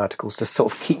gaming articles to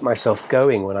sort of keep myself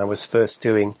going when I was first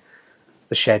doing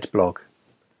the Shed blog.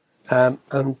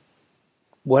 And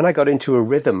when I got into a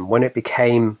rhythm, when it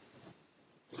became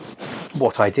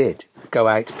what I did, go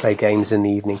out, play games in the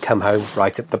evening, come home,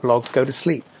 write up the blog, go to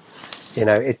sleep.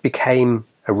 It became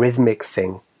a rhythmic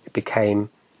thing. It became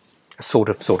a sort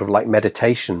of like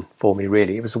meditation for me,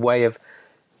 really. It was a way of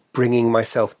bringing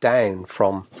myself down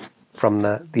from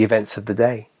the events of the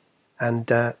day.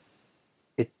 And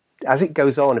as it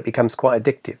goes on, it becomes quite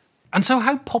addictive. And so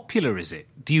how popular is it?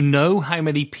 Do you know how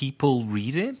many people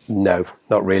read it? No,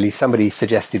 not really. Somebody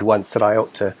suggested once that I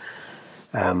ought to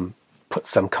put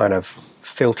some kind of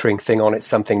filtering thing on it,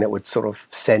 something that would sort of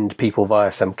send people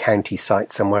via some county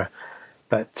site somewhere.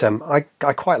 But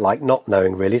I quite like not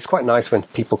knowing, really. It's quite nice when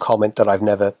people comment that I've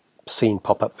never seen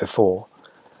pop up before.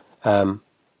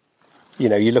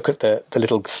 You look at the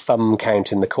little thumb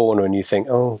count in the corner and you think,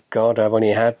 oh, God, I've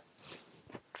only had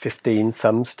 15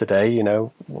 thumbs today,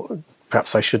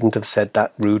 perhaps I shouldn't have said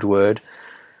that rude word.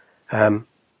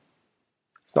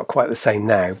 It's not quite the same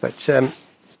now, but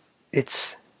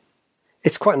it's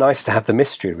quite nice to have the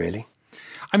mystery, really.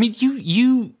 I mean,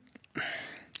 you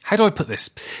how do I put this?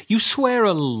 You swear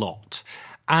a lot,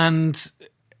 and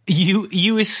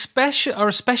you are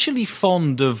especially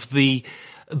fond of the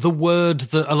word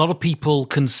that a lot of people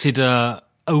consider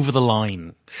over the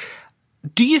line.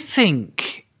 Do you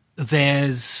think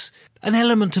there's an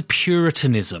element of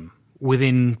puritanism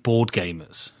within board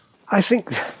gamers? I think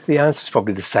the answer is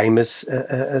probably the same as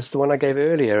the one I gave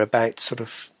earlier about sort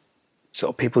of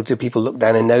people. Do people look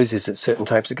down their noses at certain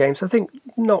types of games? I think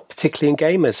not particularly in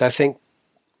gamers. I think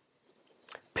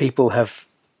people have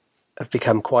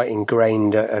become quite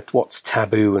ingrained at what's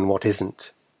taboo and what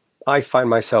isn't. I find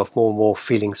myself more and more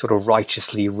feeling sort of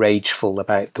righteously rageful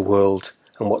about the world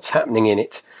and what's happening in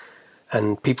it,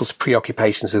 and people's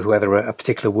preoccupations with whether a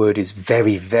particular word is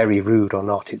very, very rude or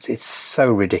not. It's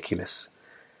so ridiculous,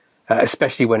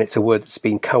 especially when it's a word that's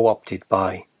been co-opted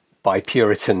by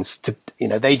Puritans.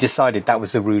 They decided that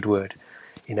was the rude word.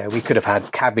 We could have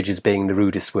had cabbage as being the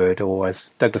rudest word, or as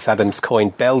Douglas Adams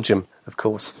coined, Belgium, of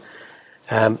course.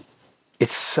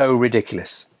 It's so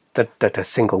ridiculous that a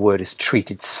single word is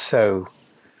treated so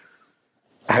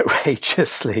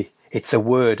outrageously. It's a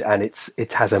word, and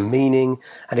it has a meaning,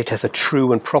 and it has a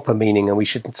true and proper meaning, and we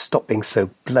shouldn't stop being so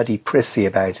bloody prissy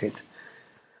about it.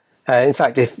 In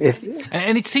fact,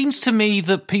 and it seems to me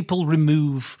that people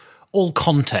remove all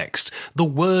context. The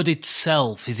word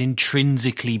itself is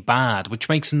intrinsically bad, which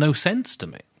makes no sense to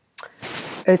me.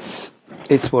 It's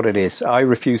what it is. I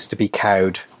refuse to be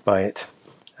cowed by it.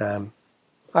 I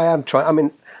am trying. I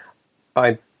mean,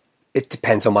 it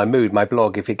depends on my mood. My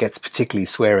blog, if it gets particularly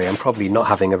sweary, I'm probably not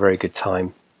having a very good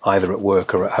time, either at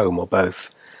work or at home or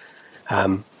both.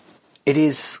 It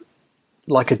is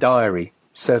like a diary.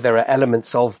 So there are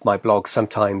elements of my blog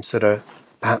sometimes that are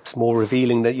perhaps more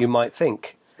revealing than you might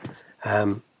think.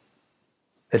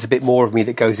 There's a bit more of me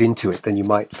that goes into it than you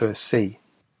might first see.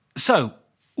 So,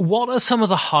 what are some of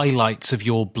the highlights of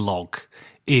your blog,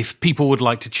 if people would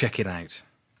like to check it out?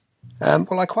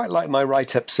 Well, I quite like my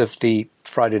write-ups of the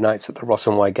Friday nights at the Ross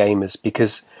and Y Gamers,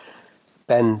 because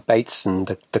Ben Bateson,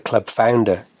 the club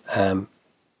founder and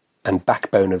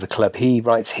backbone of the club, he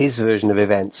writes his version of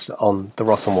events on the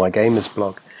Ross and Y Gamers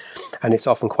blog. And it's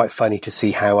often quite funny to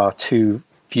see how our two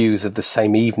views of the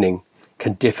same evening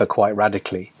can differ quite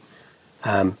radically.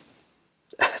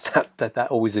 That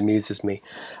always amuses me.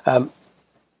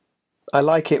 I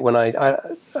like it when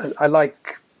I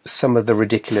like some of the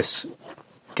ridiculous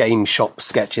game shop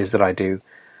sketches that I do.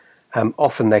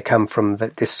 Often they come from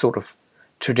this sort of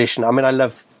tradition. I mean, I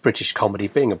love British comedy.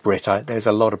 Being a Brit, there's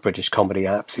a lot of British comedy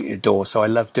I absolutely adore. So I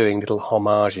love doing little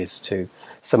homages to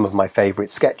some of my favourite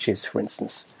sketches, for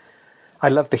instance. I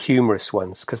love the humorous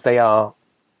ones because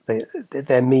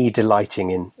they're me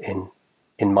delighting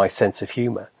in my sense of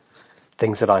humour.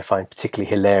 Things that I find particularly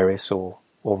hilarious or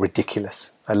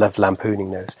ridiculous. I love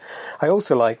lampooning those. I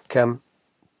also like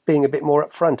being a bit more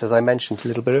upfront, as I mentioned a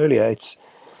little bit earlier. It's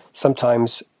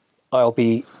sometimes I'll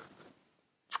be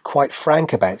quite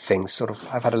frank about things.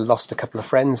 I've lost a couple of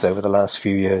friends over the last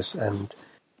few years, and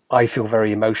I feel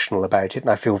very emotional about it, and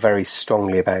I feel very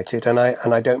strongly about it, and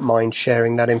I don't mind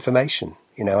sharing that information,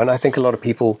 And I think a lot of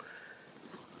people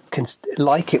can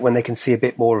like it when they can see a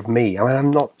bit more of me. I mean,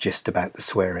 I'm not just about the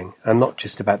swearing. I'm not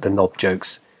just about the knob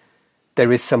jokes.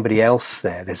 There is somebody else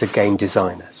there. There's a game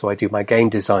designer. So I do my game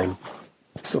design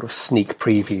sort of sneak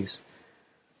previews.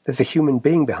 There's a human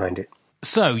being behind it.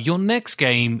 So your next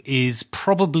game is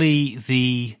probably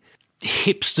the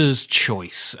hipster's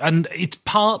choice. And it's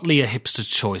partly a hipster's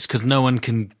choice because no one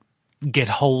can get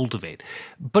hold of it.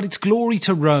 But it's Glory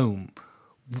to Rome.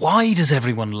 Why does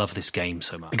everyone love this game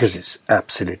so much? Because it's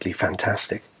absolutely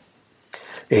fantastic.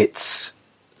 It's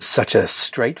such a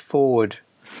straightforward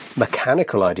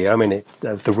mechanical idea. I mean,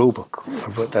 the rule book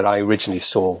that I originally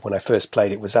saw when I first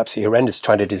played it was absolutely horrendous,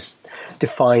 trying to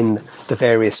define the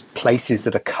various places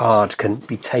that a card can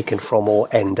be taken from or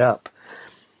end up.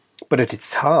 But at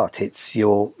its heart, it's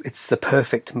the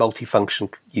perfect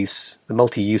multifunction use, the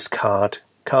multi-use card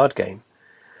game.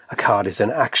 A card is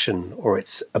an action, or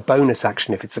it's a bonus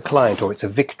action if it's a client, or it's a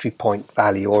victory point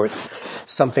value, or it's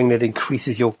something that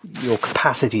increases your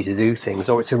capacity to do things,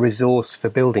 or it's a resource for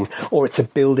building, or it's a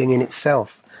building in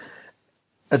itself.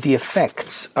 The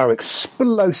effects are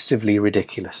explosively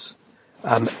ridiculous,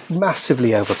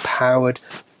 massively overpowered,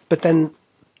 but then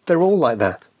they're all like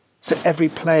that. So every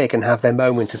player can have their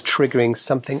moment of triggering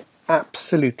something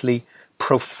absolutely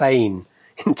profane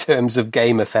in terms of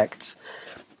game effects.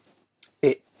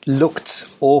 It looked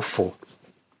awful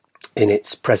in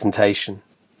its presentation,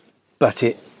 but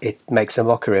it makes a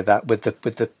mockery of that with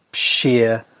the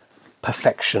sheer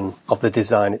perfection of the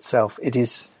design itself. It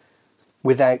is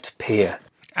without peer.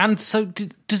 And so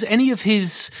does any of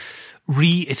his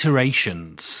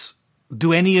reiterations,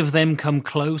 do any of them come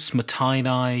close?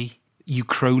 Matainai,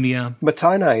 Uchronia?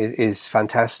 Matainai is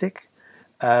fantastic.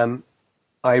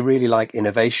 I really like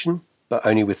Innovation, but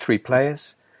only with 3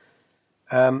 players.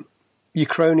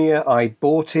 Uchronia, I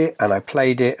bought it and I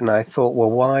played it and I thought,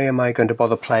 well, why am I going to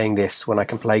bother playing this when I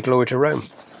can play Glory to Rome?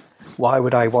 Why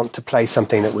would I want to play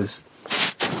something that was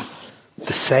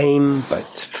the same but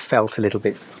felt a little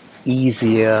bit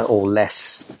easier or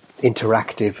less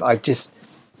interactive?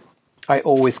 I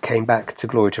always came back to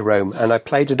Glory to Rome, and I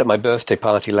played it at my birthday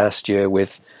party last year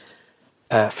with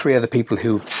 3 other people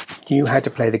who knew how to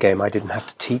play the game. I didn't have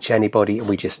to teach anybody, and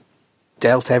we just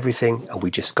dealt everything and we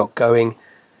just got going.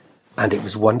 And it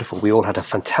was wonderful. We all had a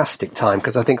fantastic time,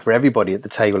 because I think for everybody at the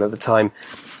table at the time,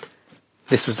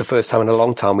 this was the first time in a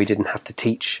long time we didn't have to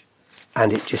teach.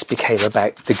 And it just became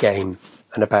about the game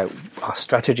and about our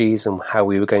strategies and how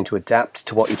we were going to adapt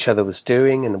to what each other was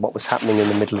doing and what was happening in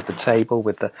the middle of the table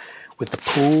with the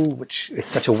pool, which is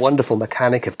such a wonderful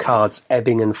mechanic of cards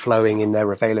ebbing and flowing in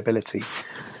their availability.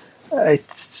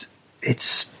 It's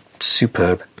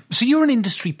superb. So you're an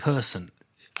industry person.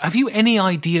 Have you any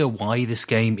idea why this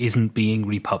game isn't being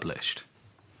republished?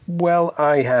 Well,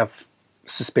 I have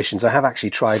suspicions. I have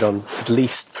actually tried on at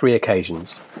least 3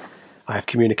 occasions. I have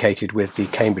communicated with the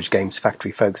Cambridge Games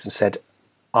Factory folks and said,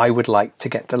 I would like to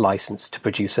get the license to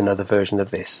produce another version of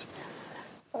this.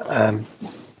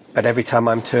 But every time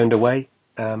I'm turned away,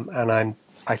 and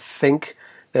I think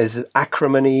there's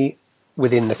acrimony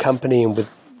within the company and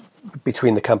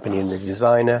between the company and the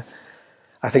designer.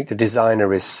 I think the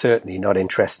designer is certainly not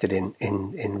interested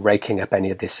in raking up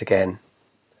any of this again,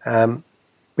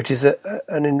 which is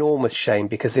an enormous shame,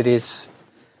 because it's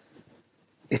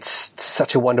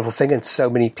such a wonderful thing and so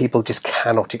many people just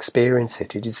cannot experience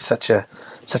it. It is such a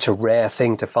rare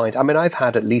thing to find. I mean, I've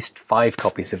had at least 5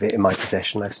 copies of it in my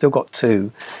possession. I've still got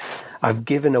 2. I've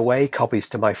given away copies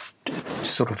to my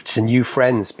to new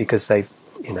friends because they've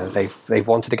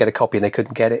wanted to get a copy and they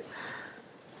couldn't get it.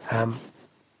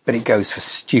 But it goes for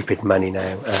stupid money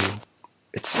now, and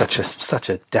it's such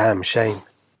a damn shame.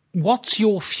 What's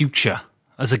your future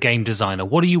as a game designer?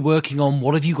 What are you working on?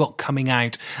 What have you got coming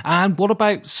out? And what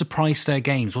about Surprise Stare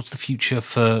Games? What's the future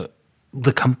for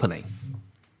the company?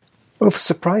 Well, for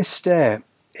Surprise Stare,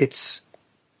 it's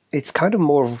kind of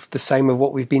more of the same of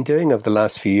what we've been doing over the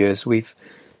last few years. We've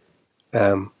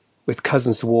with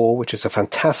Cousins War, which is a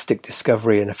fantastic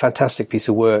discovery and a fantastic piece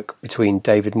of work between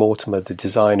David Mortimer, the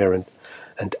designer, and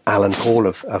Alan Paul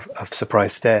of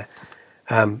Surprise Stare.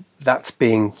 That's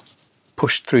being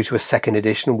pushed through to a 2nd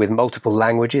edition with multiple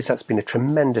languages. That's been a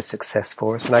tremendous success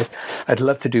for us, and I'd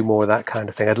love to do more of that kind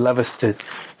of thing. I'd love us to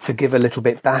give a little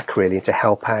bit back, really, to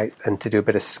help out and to do a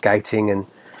bit of scouting. And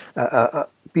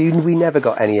we never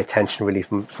got any attention really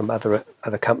from other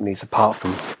companies apart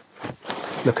from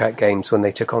Lookout Games when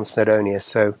they took on Snowdonia.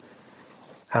 So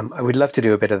I would love to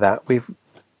do a bit of that.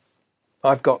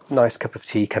 I've got Nice Cup of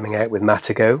Tea coming out with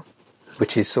Matago,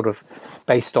 which is sort of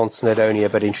based on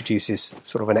Snowdonia but introduces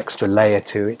sort of an extra layer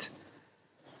to it.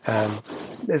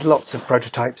 There's lots of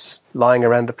prototypes lying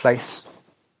around the place.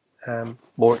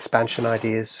 More expansion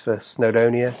ideas for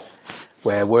Snowdonia.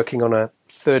 We're working on a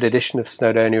 3rd edition of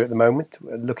Snowdonia at the moment.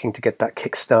 We're looking to get that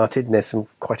kick-started, and there's some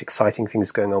quite exciting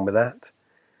things going on with that.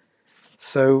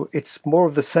 So it's more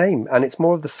of the same, and it's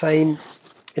more of the same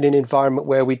in an environment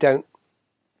where we don't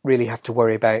really have to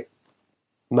worry about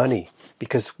money,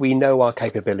 because we know our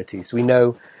capabilities. We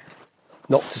know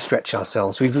not to stretch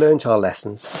ourselves. We've learned our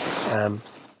lessons.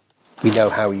 We know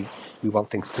how we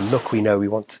want things to look. We know we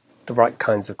want the right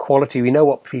kinds of quality. We know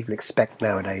what people expect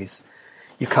nowadays.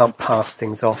 You can't pass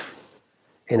things off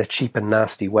in a cheap and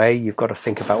nasty way. You've got to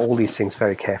think about all these things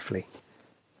very carefully.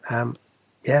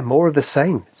 More of the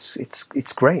same.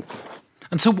 It's great.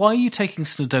 And so why are you taking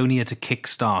Snowdonia to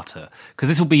Kickstarter? Because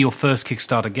this will be your first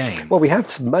Kickstarter game. Well, we have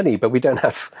some money, but we don't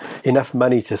have enough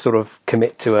money to sort of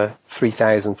commit to a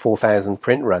 3,000, 4,000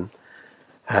 print run.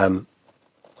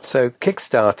 So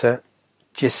Kickstarter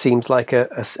just seems like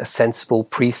a sensible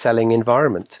pre-selling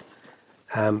environment.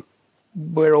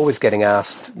 We're always getting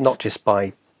asked, not just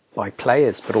by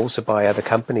players, but also by other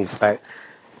companies about,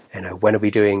 when are we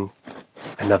doing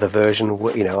another version?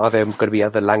 Are there going to be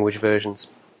other language versions?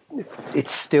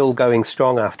 It's still going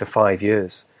strong after 5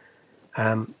 years.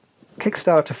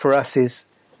 Kickstarter for us is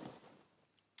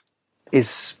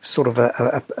sort of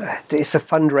it's a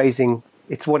fundraising.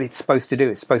 It's what it's supposed to do.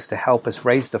 It's supposed to help us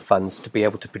raise the funds to be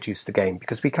able to produce the game,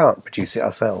 because we can't produce it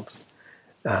ourselves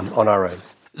on our own.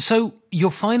 So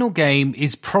your final game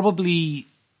is probably,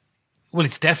 well,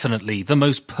 it's definitely the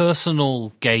most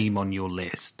personal game on your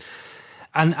list.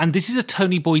 And this is a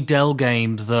Tony Boydell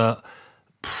game that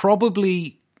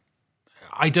probably,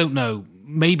 I don't know,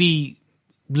 maybe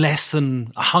less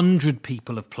than 100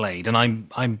 people have played, and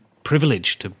I'm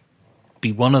privileged to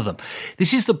be one of them.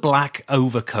 This is the Black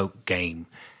Overcoat game.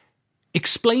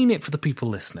 Explain it for the people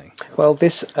listening. Well,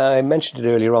 this, I mentioned it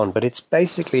earlier on, but it's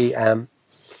basically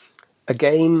a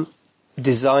game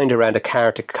designed around a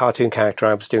cartoon character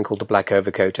I was doing called the Black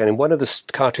Overcoat. And in one of the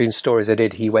cartoon stories I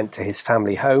did, he went to his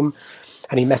family home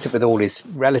and he met up with all his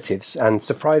relatives. And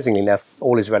surprisingly enough,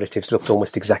 all his relatives looked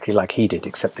almost exactly like he did,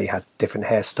 except they had different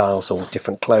hairstyles or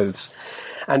different clothes.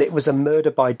 And it was a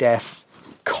murder by death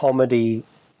comedy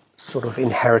sort of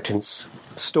inheritance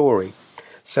story.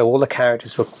 So all the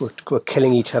characters were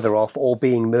killing each other off or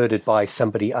being murdered by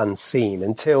somebody unseen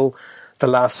until the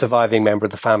last surviving member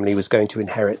of the family was going to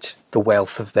inherit the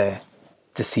wealth of their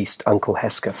deceased Uncle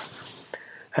Hesketh.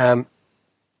 And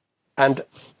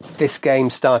this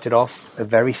game started off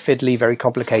very fiddly, very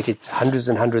complicated, hundreds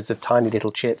and hundreds of tiny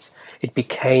little chits. It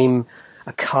became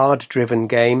a card-driven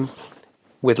game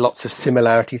with lots of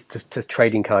similarities to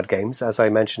trading card games. As I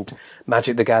mentioned,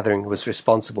 Magic the Gathering was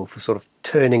responsible for sort of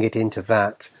turning it into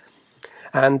that.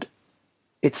 And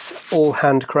it's all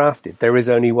handcrafted. There is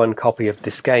only one copy of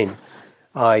this game.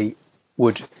 I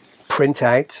would print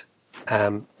out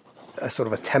a sort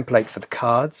of a template for the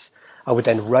cards. I would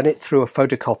then run it through a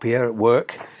photocopier at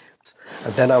work.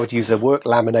 And then I would use a work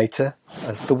laminator.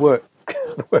 The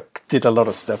work did a lot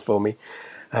of stuff for me.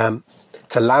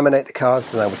 To laminate the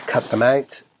cards, and I would cut them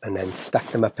out and then stack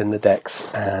them up in the decks.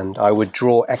 And I would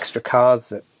draw extra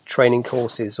cards at training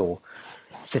courses or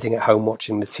sitting at home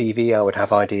watching the TV. I would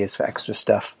have ideas for extra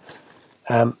stuff.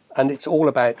 And it's all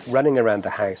about running around the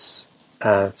house.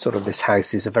 Sort of this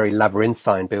house is a very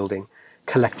labyrinthine building,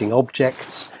 collecting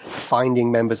objects,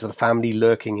 finding members of the family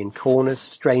lurking in corners.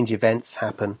 Strange events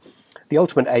happen. The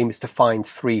ultimate aim is to find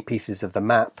 3 pieces of the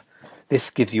map. This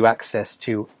gives you access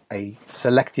to a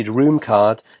selected room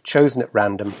card chosen at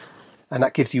random, and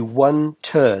that gives you 1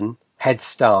 turn head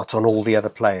start on all the other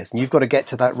players. And you've got to get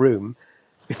to that room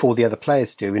before the other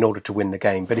players do in order to win the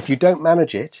game. But if you don't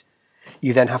manage it,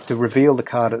 you then have to reveal the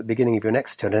card at the beginning of your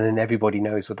next turn, and then everybody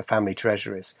knows what the family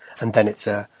treasure is. And then it's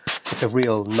a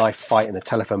real knife fight in a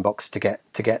telephone box to get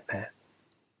there.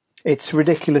 It's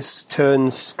ridiculous.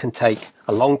 Turns can take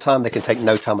a long time. They can take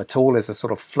no time at all. There's a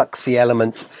sort of fluxy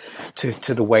element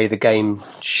to the way the game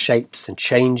shapes and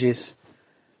changes.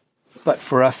 But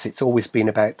for us, it's always been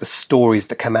about the stories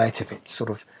that come out of it.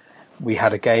 We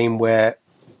had a game where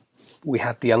we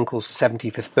had the uncle's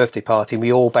 75th birthday party, and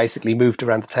we all basically moved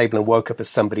around the table and woke up as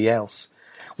somebody else.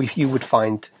 You would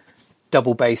find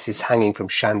double bases hanging from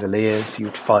chandeliers.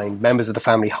 You'd find members of the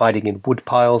family hiding in wood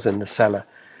piles in the cellar.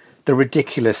 The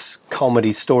ridiculous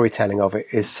comedy storytelling of it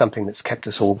is something that's kept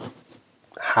us all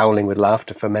howling with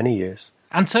laughter for many years.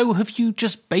 And so have you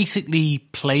just basically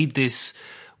played this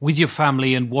with your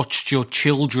family and watched your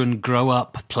children grow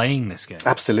up playing this game?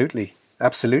 Absolutely.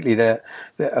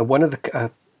 One of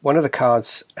the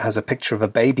cards has a picture of a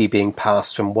baby being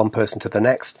passed from one person to the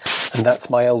next, and that's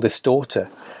my eldest daughter.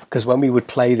 Because when we would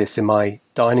play this in my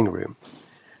dining room,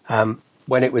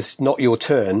 when it was not your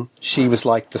turn, she was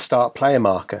like the start player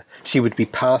marker. She would be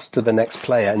passed to the next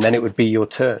player, and then it would be your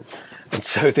turn. And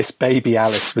so this baby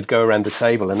Alice would go around the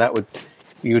table, and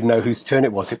you would know whose turn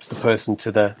it was. It was the person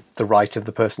to the right of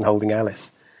the person holding Alice.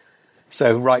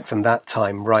 So right from that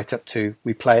time, right up to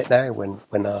we play it now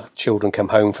when our children come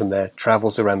home from their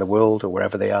travels around the world or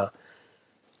wherever they are,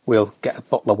 we'll get a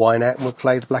bottle of wine out and we'll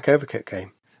play the Black Overcoat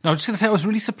game. Now, I was just going to say, I was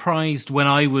really surprised when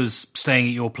I was staying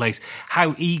at your place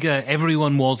how eager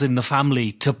everyone was in the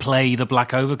family to play the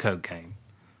Black Overcoat game.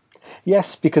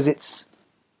 Yes, because it's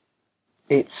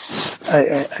a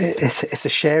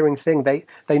sharing thing.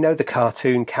 They know the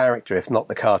cartoon character, if not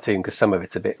the cartoon, because some of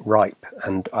it's a bit ripe,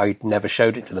 and I never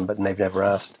showed it to them, but they've never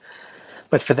asked.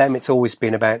 But for them, it's always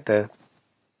been about the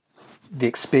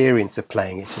experience of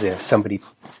playing it. You know, somebody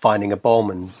finding a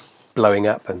bomb and blowing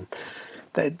up, and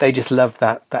they just love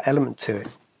that element to it.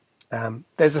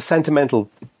 There's a sentimental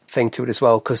thing to it as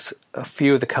well, because a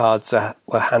few of the cards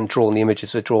were hand drawn. The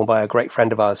images were drawn by a great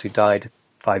friend of ours who died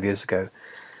 5 years ago.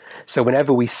 So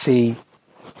whenever we see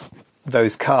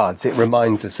those cards, it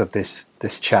reminds us of this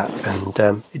chap,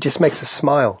 and it just makes us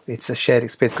smile. It's a shared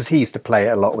experience, because he used to play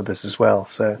it a lot with us as well.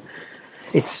 So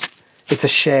it's a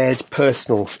shared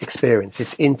personal experience.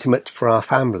 It's intimate for our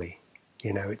family.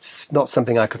 You know, it's not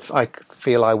something I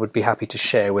feel I would be happy to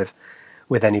share with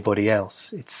anybody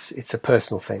else. It's a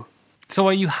personal thing. So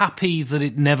are you happy that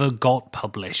it never got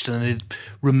published and it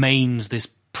remains this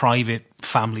private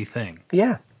family thing?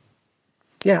 Yeah,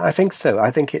 I think so. I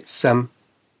think it's one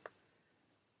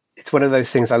of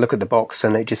those things. I look at the box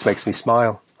and it just makes me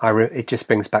smile. It just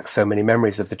brings back so many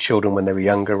memories of the children when they were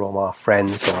younger, or our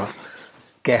friends, or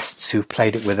guests who've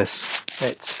played it with us.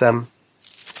 It's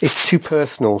too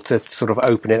personal to sort of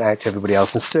open it out to everybody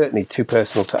else, and certainly too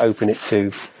personal to open it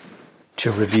to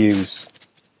reviews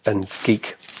and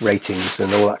geek ratings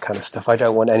and all that kind of stuff. I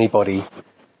don't want anybody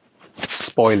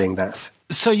spoiling that.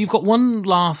 So you've got one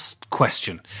last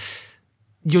question.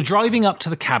 You're driving up to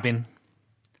the cabin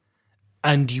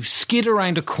and you skid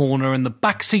around a corner and the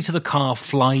back seat of the car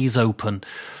flies open.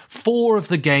 4 of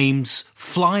the games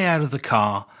fly out of the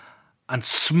car and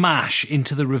smash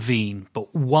into the ravine,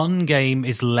 but 1 game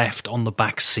is left on the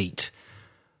back seat.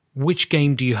 Which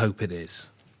game do you hope it is?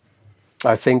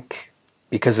 I think,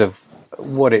 because of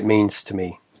what it means to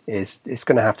me, it's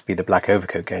going to have to be the Black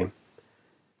Overcoat game.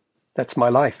 That's my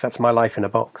life. That's my life in a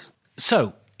box.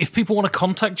 So, if people want to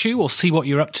contact you or see what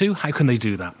you're up to, how can they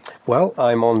do that? Well,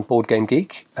 I'm on Board Game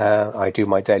Geek. I do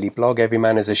my daily blog, Every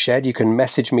Man Is a Shed. You can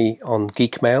message me on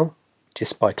Geek Mail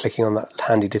just by clicking on that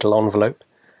handy little envelope.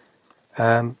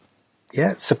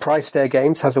 Surprise Stare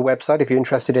Games has a website. If you're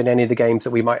interested in any of the games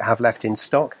that we might have left in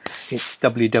stock, it's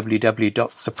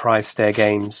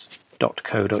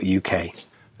www.surprisestaregames.co.uk.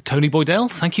 Tony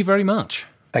Boydell, thank you very much.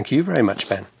 Thank you very much,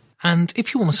 Ben. And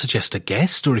if you want to suggest a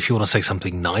guest, or if you want to say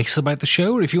something nice about the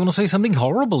show, or if you want to say something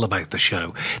horrible about the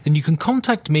show, then you can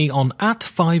contact me on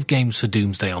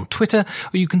 @5gamesfordoomsday on Twitter,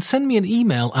 or you can send me an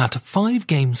email at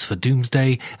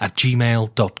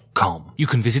 5gamesfordoomsday@gmail.com. You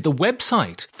can visit the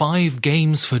website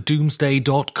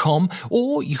 5gamesfordoomsday.com,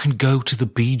 or you can go to the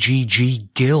BGG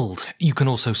Guild. You can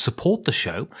also support the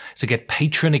show to get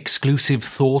patron-exclusive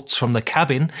thoughts from the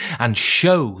cabin and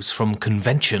shows from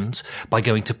conventions by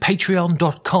going to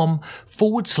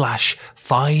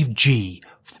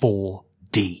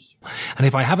patreon.com/5G4D. And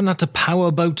if I haven't had to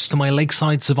power boats to my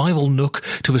lakeside survival nook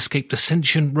to escape the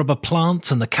sentient rubber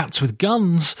plants and the cats with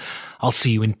guns, I'll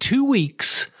see you in 2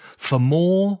 weeks for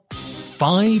more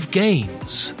 5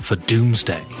 Games for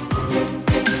Doomsday.